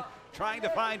desperation, trying to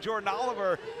find Jordan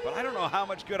Oliver. But I don't know how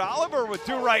much good Oliver would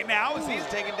do right now as he's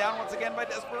taken down once again by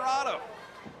Desperado.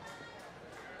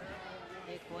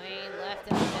 Nick Wayne left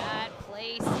in a bad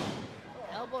place.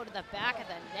 Elbow to the back of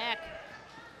the neck.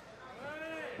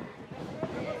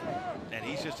 And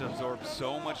he's just absorbed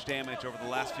so much damage over the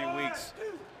last few weeks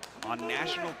on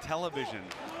national television.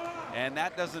 And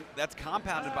that's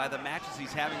compounded by the matches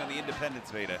he's having on the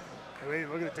Independence, Veda. Wait,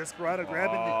 look at Desperado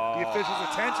grabbing the official's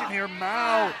attention here.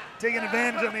 MAO taking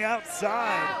advantage on the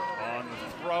outside. On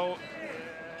the throat.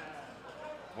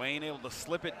 Wayne able to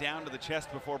slip it down to the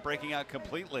chest before breaking out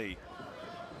completely.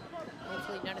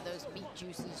 Hopefully none of those meat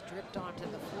juices dripped onto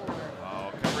the floor.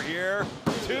 Oh, cover here.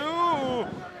 2.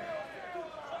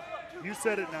 You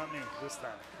said it, not me, this time.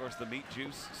 Of course, the meat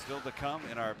juice still to come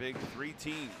in our big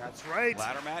 3-team. That's right.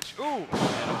 Ladder match. Ooh,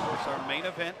 and of course our main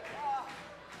event.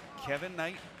 Kevin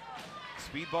Knight,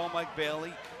 Speedball Mike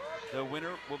Bailey. The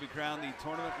winner will be crowned the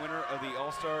tournament winner of the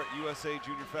All-Star USA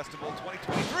Junior Festival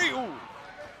 2023. Ooh.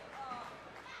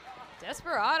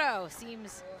 Desperado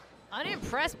seems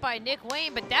unimpressed by Nick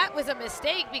Wayne, but that was a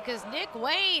mistake because Nick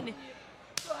Wayne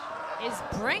is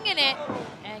bringing it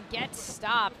and gets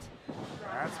stopped.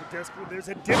 That's what there's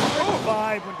a different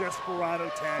vibe when Desperado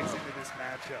tags into this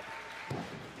matchup.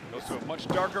 Goes to a much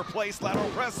darker place, lateral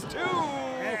press 2.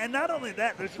 And not only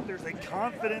that, there's a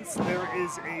confidence, there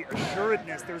is a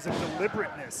assuredness, there's a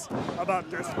deliberateness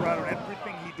about Desperado.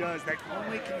 Everything he does that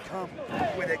only can come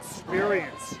with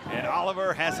experience. And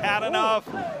Oliver has had enough.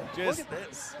 Just look at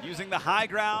this. Using the high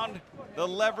ground, the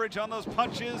leverage on those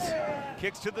punches.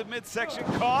 Kicks to the midsection,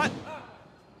 caught.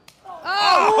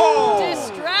 Oh!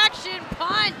 Distraction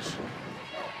punch.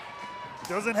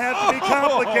 Doesn't have to be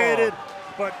complicated,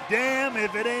 but damn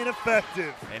if it ain't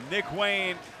effective. And Nick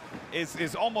Wayne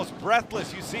is almost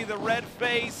breathless. You see the red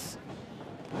face.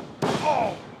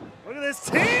 Oh! Look at this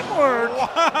teamwork.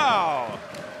 Wow.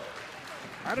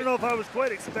 I don't know if I was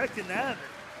quite expecting that.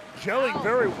 Gelling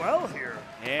very well here.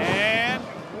 And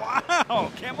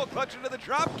wow, Camel clutch into the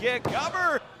drop kick.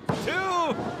 Cover 2.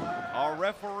 Our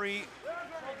referee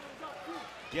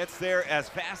gets there as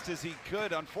fast as he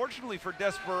could. Unfortunately for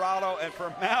Desperado and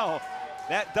for MAO,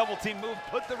 that double team move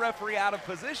put the referee out of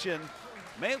position.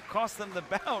 May have cost them the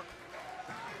bout.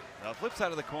 The flip side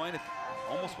of the coin, it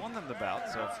almost won them the bout.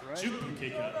 So 10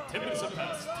 minutes have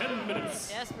passed. 10 minutes.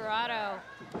 Desperado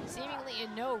seemingly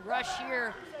in no rush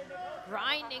here,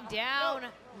 grinding down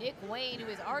Nick Wayne, who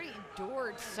has already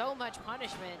endured so much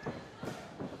punishment.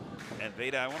 And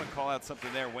Veda, I want to call out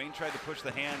something there. Wayne tried to push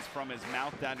the hands from his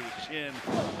mouth down to his chin.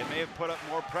 It may have put up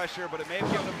more pressure, but it may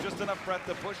have given him just enough breath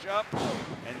to push up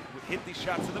and hit these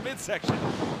shots in the midsection.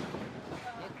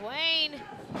 Nick Wayne,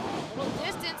 a little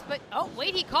distance, but oh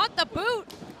wait, he caught the boot.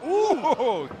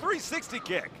 Ooh, 360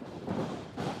 kick.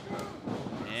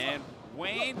 And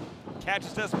Wayne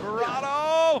catches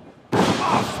Desperado.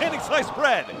 Oh, standing slice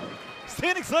bread.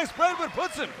 Standing slice bread, but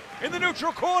puts him in the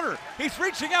neutral corner. He's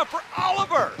reaching out for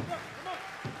Oliver.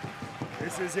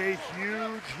 This is a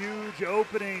huge, huge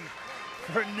opening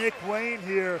for Nick Wayne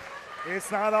here.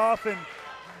 It's not often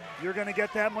you're going to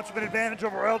get that much of an advantage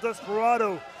over El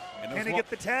Desperado. Can he get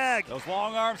the tag? Those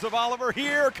long arms of Oliver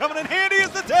here coming in handy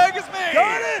as the tag is made.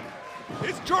 Got it!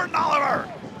 It's Jordan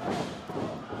Oliver.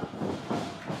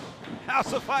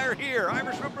 House of Fire here.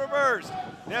 Irish whip reverse.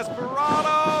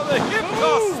 Desperado, the hip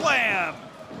toss slam.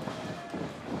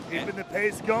 Keeping the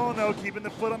pace going though, keeping the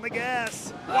foot on the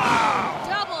gas. Wow!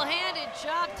 Double-handed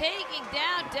chop taking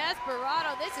down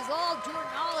Desperado. This is all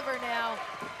Jordan Oliver now.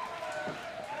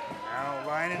 Now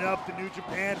lining up the New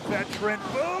Japan veteran.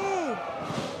 Boom!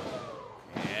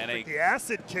 And the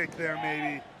acid kick there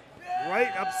maybe.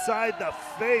 Right upside the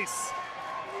face.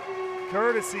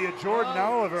 Courtesy of Jordan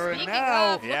Oliver. Speaking And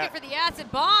now of, looking for the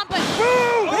acid bomb, but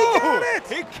boom! He got it!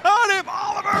 He caught him,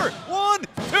 Oliver! 1,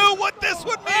 2, what this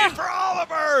would mean for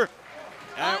Oliver!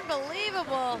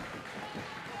 Unbelievable.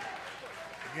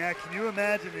 Yeah, can you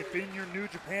imagine if in your New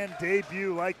Japan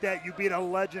debut like that, you beat a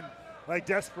legend like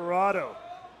Desperado?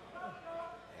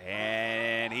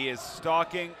 And he is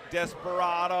stalking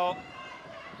Desperado.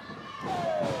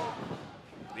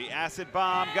 The acid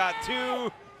bomb got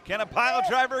 2. Can a pile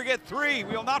driver get 3?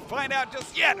 We will not find out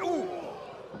just yet. Ooh.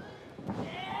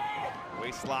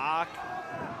 Waist lock.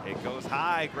 It goes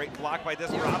high. Great block by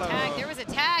Desperado. There was a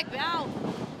tag, MAO.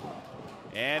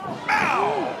 And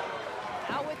MAO!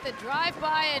 Out with the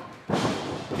drive-by and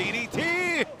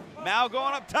DDT. MAO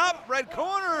going up top, red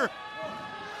corner.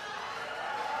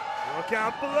 Look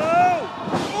out below.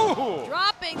 Ooh.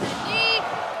 dropping the knee.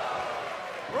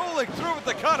 Rolling through with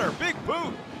the cutter. Big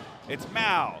boot. It's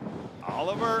MAO.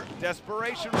 Oliver,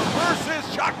 desperation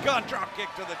reverses. Shotgun drop kick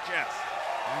to the chest.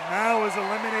 And MAO has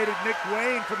eliminated Nick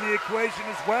Wayne from the equation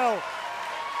as well.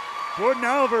 Jordan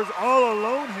Oliver's all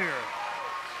alone here.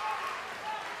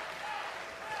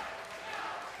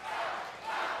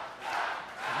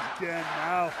 Again,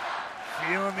 MAO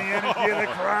feeling the energy of the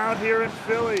crowd here in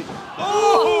Philly.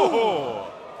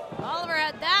 Oh! Oliver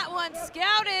had that one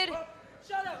scouted.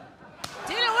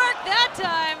 Didn't work that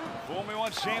time. Fool me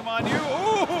once, shame on you.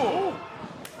 Ooh!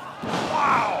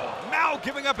 Wow! MAO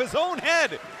giving up his own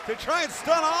head to try and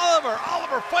stun Oliver.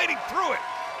 Oliver fighting through it.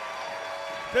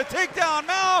 The takedown,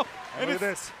 MAO. And look at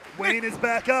this. Wayne is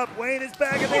back up. Wayne is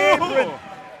back in the apron.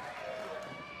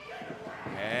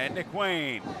 And Nick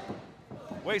Wayne.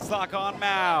 Waistlock on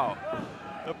MAO.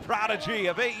 The prodigy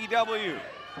of AEW.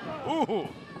 Ooh.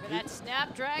 That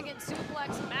Snapdragon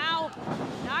suplex, MAO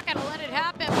not gonna let it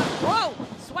happen. Whoa!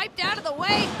 Swiped out of the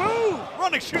way. Boom!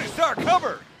 Running shooting star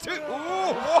cover. Ooh,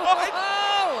 what?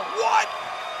 Oh! What?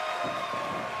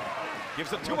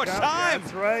 Gives him too much time.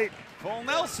 That's right. Full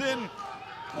Nelson.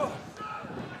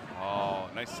 Oh,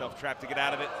 nice self trap to get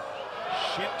out of it.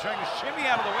 Trying to shimmy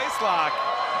out of the waistlock.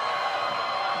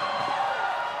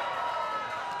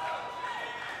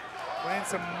 Playing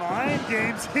some mind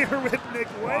games here with Nick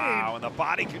Wayne. Wow, and the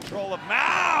body control of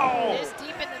MAO. This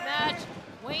deep in the match,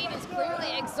 Wayne is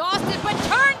clearly exhausted, but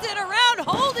turns it around,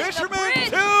 holding Fisherman the bridge.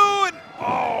 2, and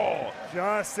oh!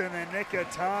 Just in the nick of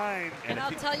time. And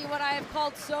I'll tell you what, I have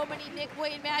called so many Nick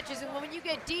Wayne matches, and when you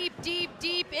get deep, deep,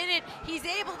 deep in it, he's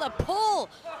able to pull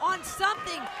on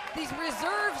something. These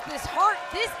reserves, this heart,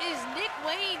 this is Nick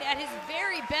Wayne at his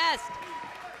very best.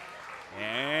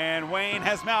 And Wayne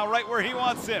has MAO right where he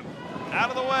wants him. Out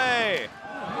of the way.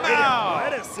 Great MAO.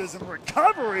 athleticism,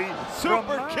 recovery.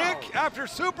 Super kick after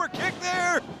super kick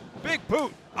there. Big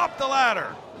boot up the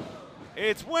ladder.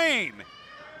 It's Wayne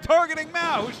targeting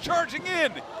MAO, who's charging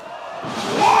in.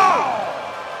 Wow!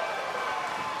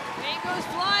 Wayne goes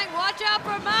flying. Watch out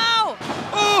for MAO.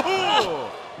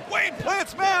 Oh! Wayne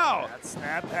plants MAO. That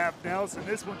snap half Nelson.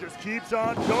 This one just keeps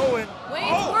on going.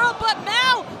 Wayne's whirl, but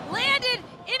MAO landed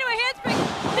into a handspring.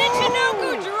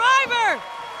 Michinoku driver.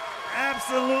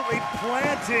 Absolutely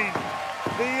planting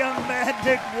the young man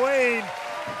Nick Wayne.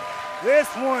 This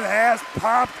one has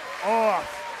popped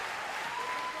off.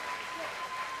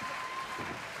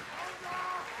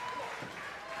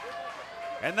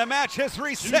 And the match has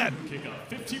reset.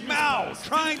 MAO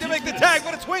trying to make the tag,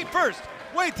 but it's Wayne first.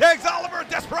 Wayne tags Oliver.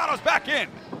 Desperado's back in.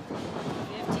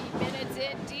 15 minutes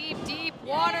in, deep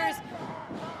waters.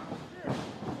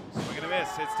 Swing and a miss.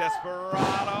 It's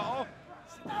Desperado.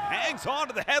 Hangs on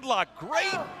to the headlock.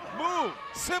 Great move.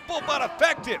 Simple but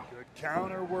effective. Good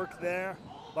counter work there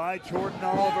by Jordan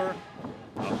Oliver.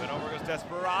 Up and over goes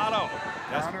Desperado.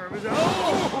 Counter of his own.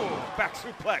 Oh, back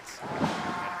suplex.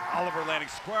 Oliver landing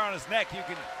square on his neck. You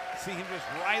can see him just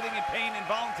writhing in pain.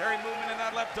 Involuntary movement in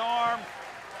that left arm.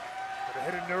 Could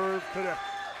have hit a nerve, could have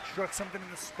struck something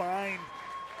in the spine.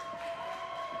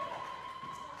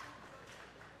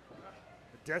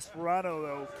 Desperado,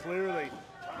 though, clearly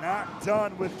not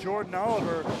done with Jordan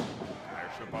Oliver.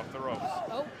 Airship off the ropes.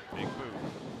 Oh. Big move.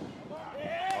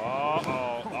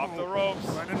 Uh-oh, off the ropes.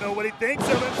 Trying to know what he thinks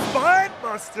of it. Spine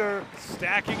buster.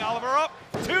 Stacking Oliver up.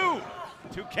 Two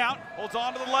count. Holds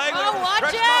on to the leg. Oh, watch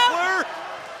Stretch out.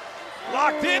 muffler.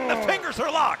 Locked in. The fingers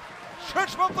are locked.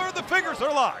 Stretch muffler. The fingers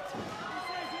are locked.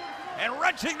 And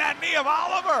wrenching that knee of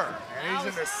Oliver. And he's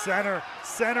in the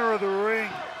center of the ring.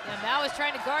 And MAO is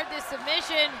trying to guard this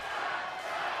submission.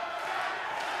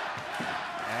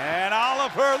 And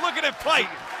Oliver, look at him fight.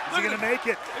 Is he going to make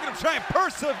it? Look at him try and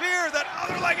persevere. That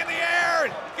other leg in the air.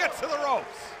 And gets to the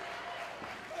ropes.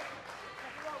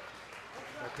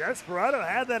 But Desperado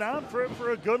had that on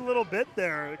for a good little bit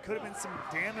there. It could have been some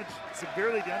damage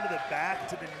severely down to the back,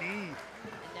 to the knee.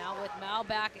 Now with MAO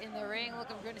back in the ring, look,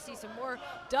 we're going to see some more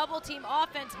double team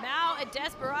offense. MAO and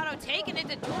Desperado taking it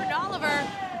to Jordan Oliver.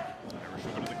 Irish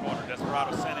hook into the corner.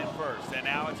 Desperado sent in first. And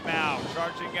now it's MAO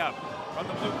charging up from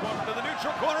the blue corner to the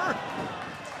neutral corner.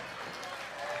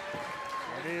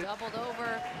 Doubled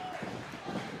over.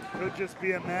 Could just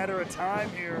be a matter of time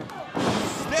here.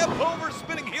 Step over,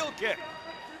 spinning heel kick.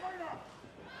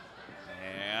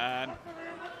 And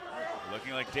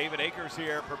looking like David Akers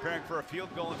here, preparing for a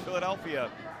field goal in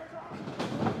Philadelphia.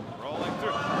 Rolling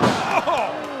through.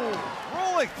 Oh!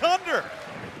 Rolling thunder.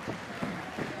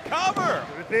 Cover.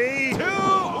 Could it be? Two.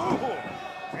 Ooh.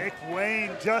 Nick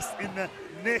Wayne just in the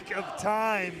nick of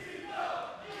time.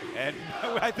 And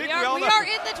I think we are in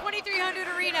the 2300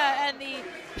 arena, and the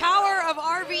power of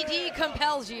RVD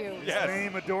compels you. His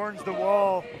name adorns the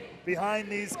wall behind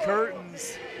these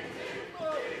curtains.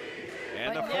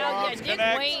 And but the now, forearms Nick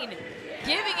connect. Wayne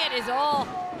giving it his all.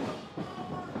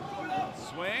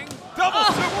 Swing, double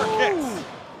super kicks.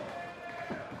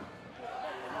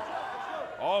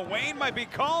 Oh, Wayne might be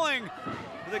calling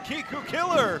for the Kiku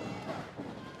Killer.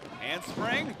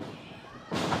 Handspring,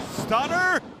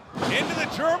 stunner, into the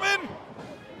German.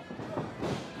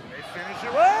 They finish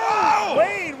it. Whoa!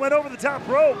 Wayne went over the top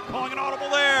rope. Calling an audible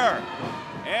there.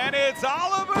 And it's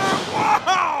Oliver.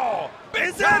 Wow!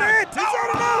 Is that it? Is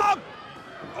that enough?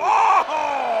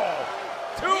 Oh!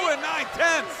 2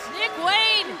 9/10. Nick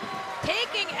Wayne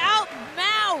taking out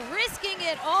MAO, risking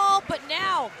it all, but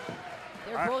now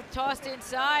they're both tossed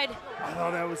inside. I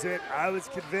thought that was it. I was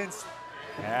convinced.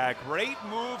 Yeah, great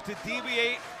move to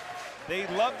deviate. They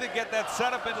love to get that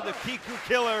setup into the Kiku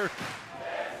Killer.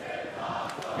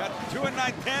 Got 2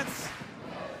 9/10. This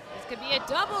could be a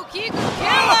double Kiku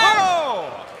Killer.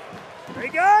 Oh! They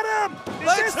got him.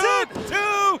 Let's hook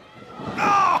 2.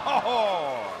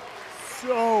 No!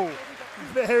 So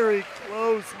very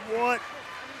close. What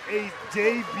a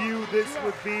debut this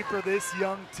would be for this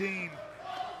young team.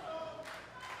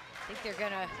 I think they're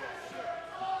gonna.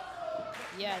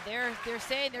 Yeah, they're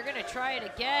saying they're gonna try it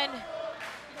again.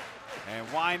 And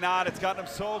why not? It's gotten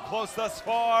them so close thus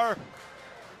far.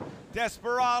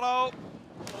 Desperado.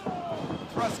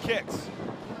 Thrust kicks.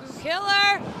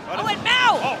 Killer. Oh, and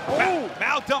MAO. Oh,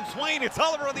 MAO dumps Wayne. It's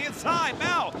Oliver on the inside.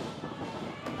 MAO.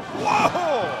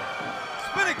 Whoa!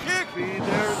 Spinning kick. Be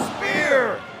their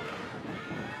spear.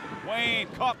 Wayne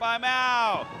caught by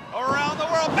MAO. Around the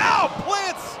world. MAO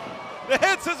plants the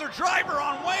head scissor driver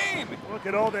on Wayne. Look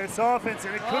at all this offense,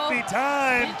 and it could be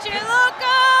time. Pinche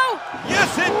Loco.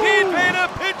 Yes, indeed, Veda.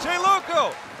 Pinche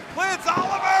Loco. Plants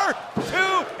Oliver.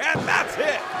 2, and that's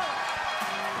it.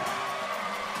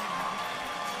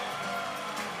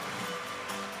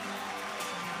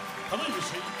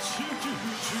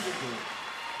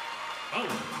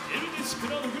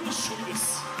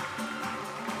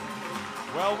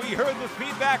 Well, we heard the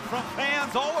feedback from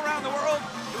fans all around the world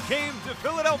who came to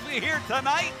Philadelphia here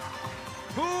tonight.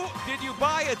 Who did you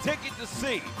buy a ticket to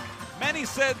see? Many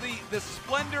said the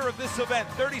splendor of this event,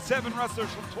 37 wrestlers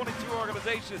from 22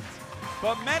 organizations.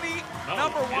 But many,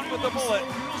 number one with the bullet,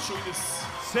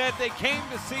 said they came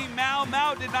to see MAO.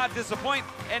 MAO did not disappoint,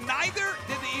 and neither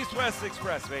did the East-West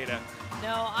Express, Veda.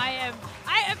 No, I'm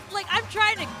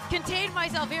trying to contain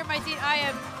myself here in my seat. I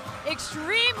am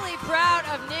extremely proud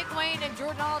of Nick Wayne and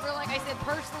Jordan Oliver. Like I said,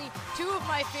 personally, two of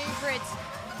my favorites.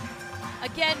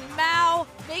 Again, MAO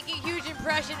making a huge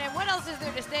impression. And what else is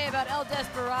there to say about El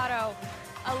Desperado?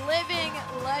 A living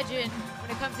legend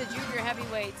when it comes to junior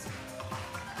heavyweights.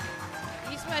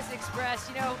 East-West Express,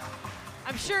 you know,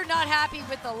 I'm sure not happy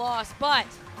with the loss, but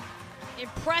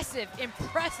impressive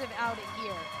outing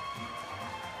here.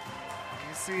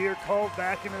 You see here called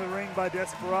back into the ring by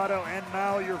Desperado and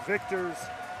MAO, your victors.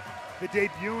 The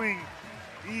debuting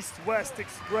East-West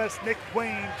Express, Nick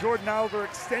Wayne, Jordan Oliver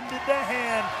extended the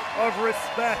hand of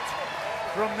respect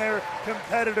from their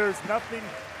competitors. Nothing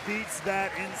beats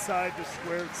that inside the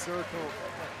squared circle.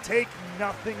 Take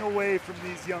nothing away from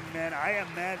these young men. I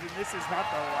imagine this is not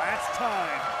the last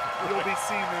time you'll be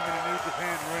seeing them in a New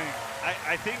Japan ring.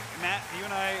 I think, Matt, you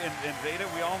and I and Veda,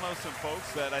 we all know some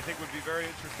folks that I think would be very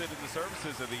interested in the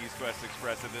services of the East-West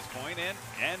Express at this point,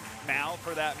 and MAO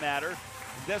for that matter.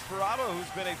 Desperado, who's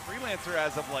been a freelancer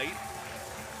as of late,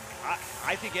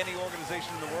 I think any organization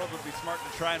in the world would be smart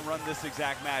to try and run this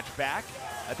exact match back.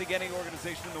 I think any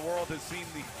organization in the world has seen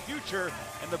the future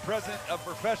and the present of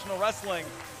professional wrestling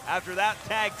after that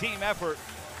tag team effort.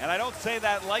 And I don't say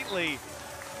that lightly,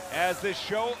 as this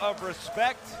show of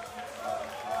respect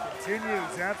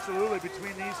continues, absolutely,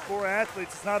 between these four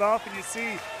athletes. It's not often you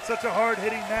see such a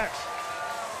hard-hitting match.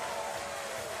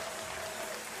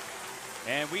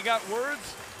 And we got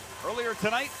words earlier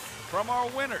tonight from our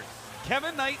winners,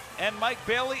 Kevin Knight and Mike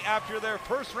Bailey, after their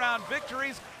first round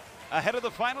victories. Ahead of the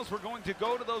finals, we're going to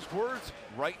go to those words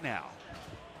right now.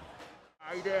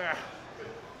 はいで、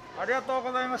ありがとう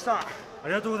ございました。あ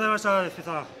りがとうございました、SP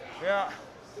さん。いや、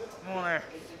もうね、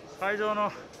会場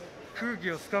の空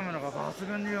気をつかむのが抜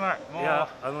群にうまい。もういや、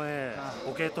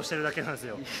ボケーっとしてるだけなんです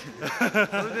よ。それ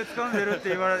で掴んでるって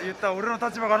言った俺の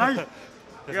立場がない。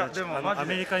いや、でもマジでア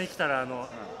メリカに来たら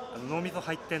脳みそ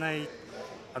入ってない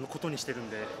ことにしてるん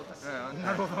で。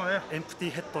なるほどね。エンプティ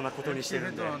ーヘッドなことにして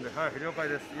るんで。はい、了解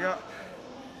です。いや、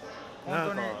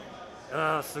本当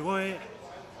にすごい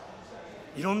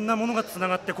いろんなものがつな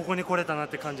がってここに来れたなっ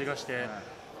て感じがして、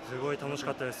すごい楽し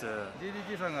かったです。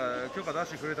DDT さんが許可出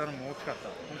してくれたのも大きかっ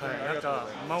た。はい、なんか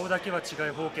MAOだけは違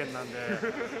い方権なんで、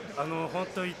本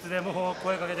当いつでも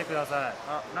声かけてくださ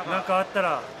い。なんかあった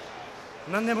ら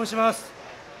何でもします。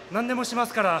何でもしま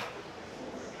すから。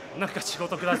なんか仕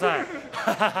事ください。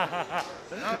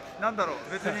なんだろ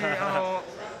う、別に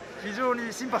非常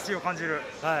にシンパシーを感じる。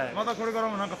はい。またこれから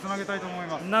もなんかつなげたいと思い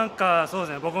ます。なんかそうです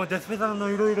ね、僕もデスペさんの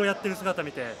いろいろやってる姿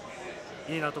見て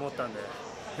いいなと思ったんで、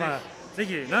まあぜ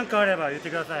ひ何かあれば言って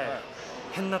ください。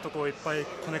変なとこいっぱい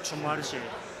コネクションもあるし、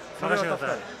任せてくだ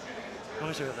さい。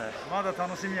任せてください。まだ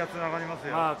楽しみはつながります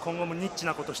よ。まあ今後もニッチ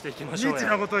なことしていきましょう。ニッチ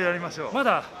なことをやりましょう。ま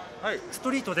だスト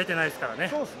リート出てないですからね。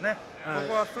そうですね。こ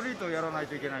こはストリートをやらない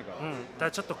といけないから。だか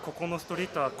らちょっとここのストリー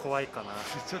トは怖いかな。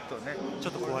ちょっとね。ちょ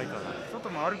っと怖いかな。外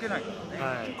も歩けないから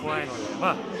ね。はい、怖いので、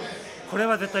まあこれ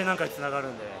は絶対何かにつながる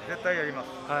んで。絶対やります。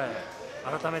はい。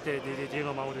改めて DDT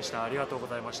のMAOでした。ありがとうご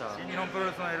ざいました。新日本プロ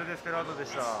レスのエルデスペラードで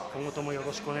した。今後ともよ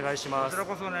ろしくお願いします。こち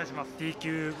らこそお願いします。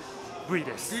TQV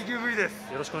です。TQV で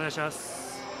す。よろしくお願いします。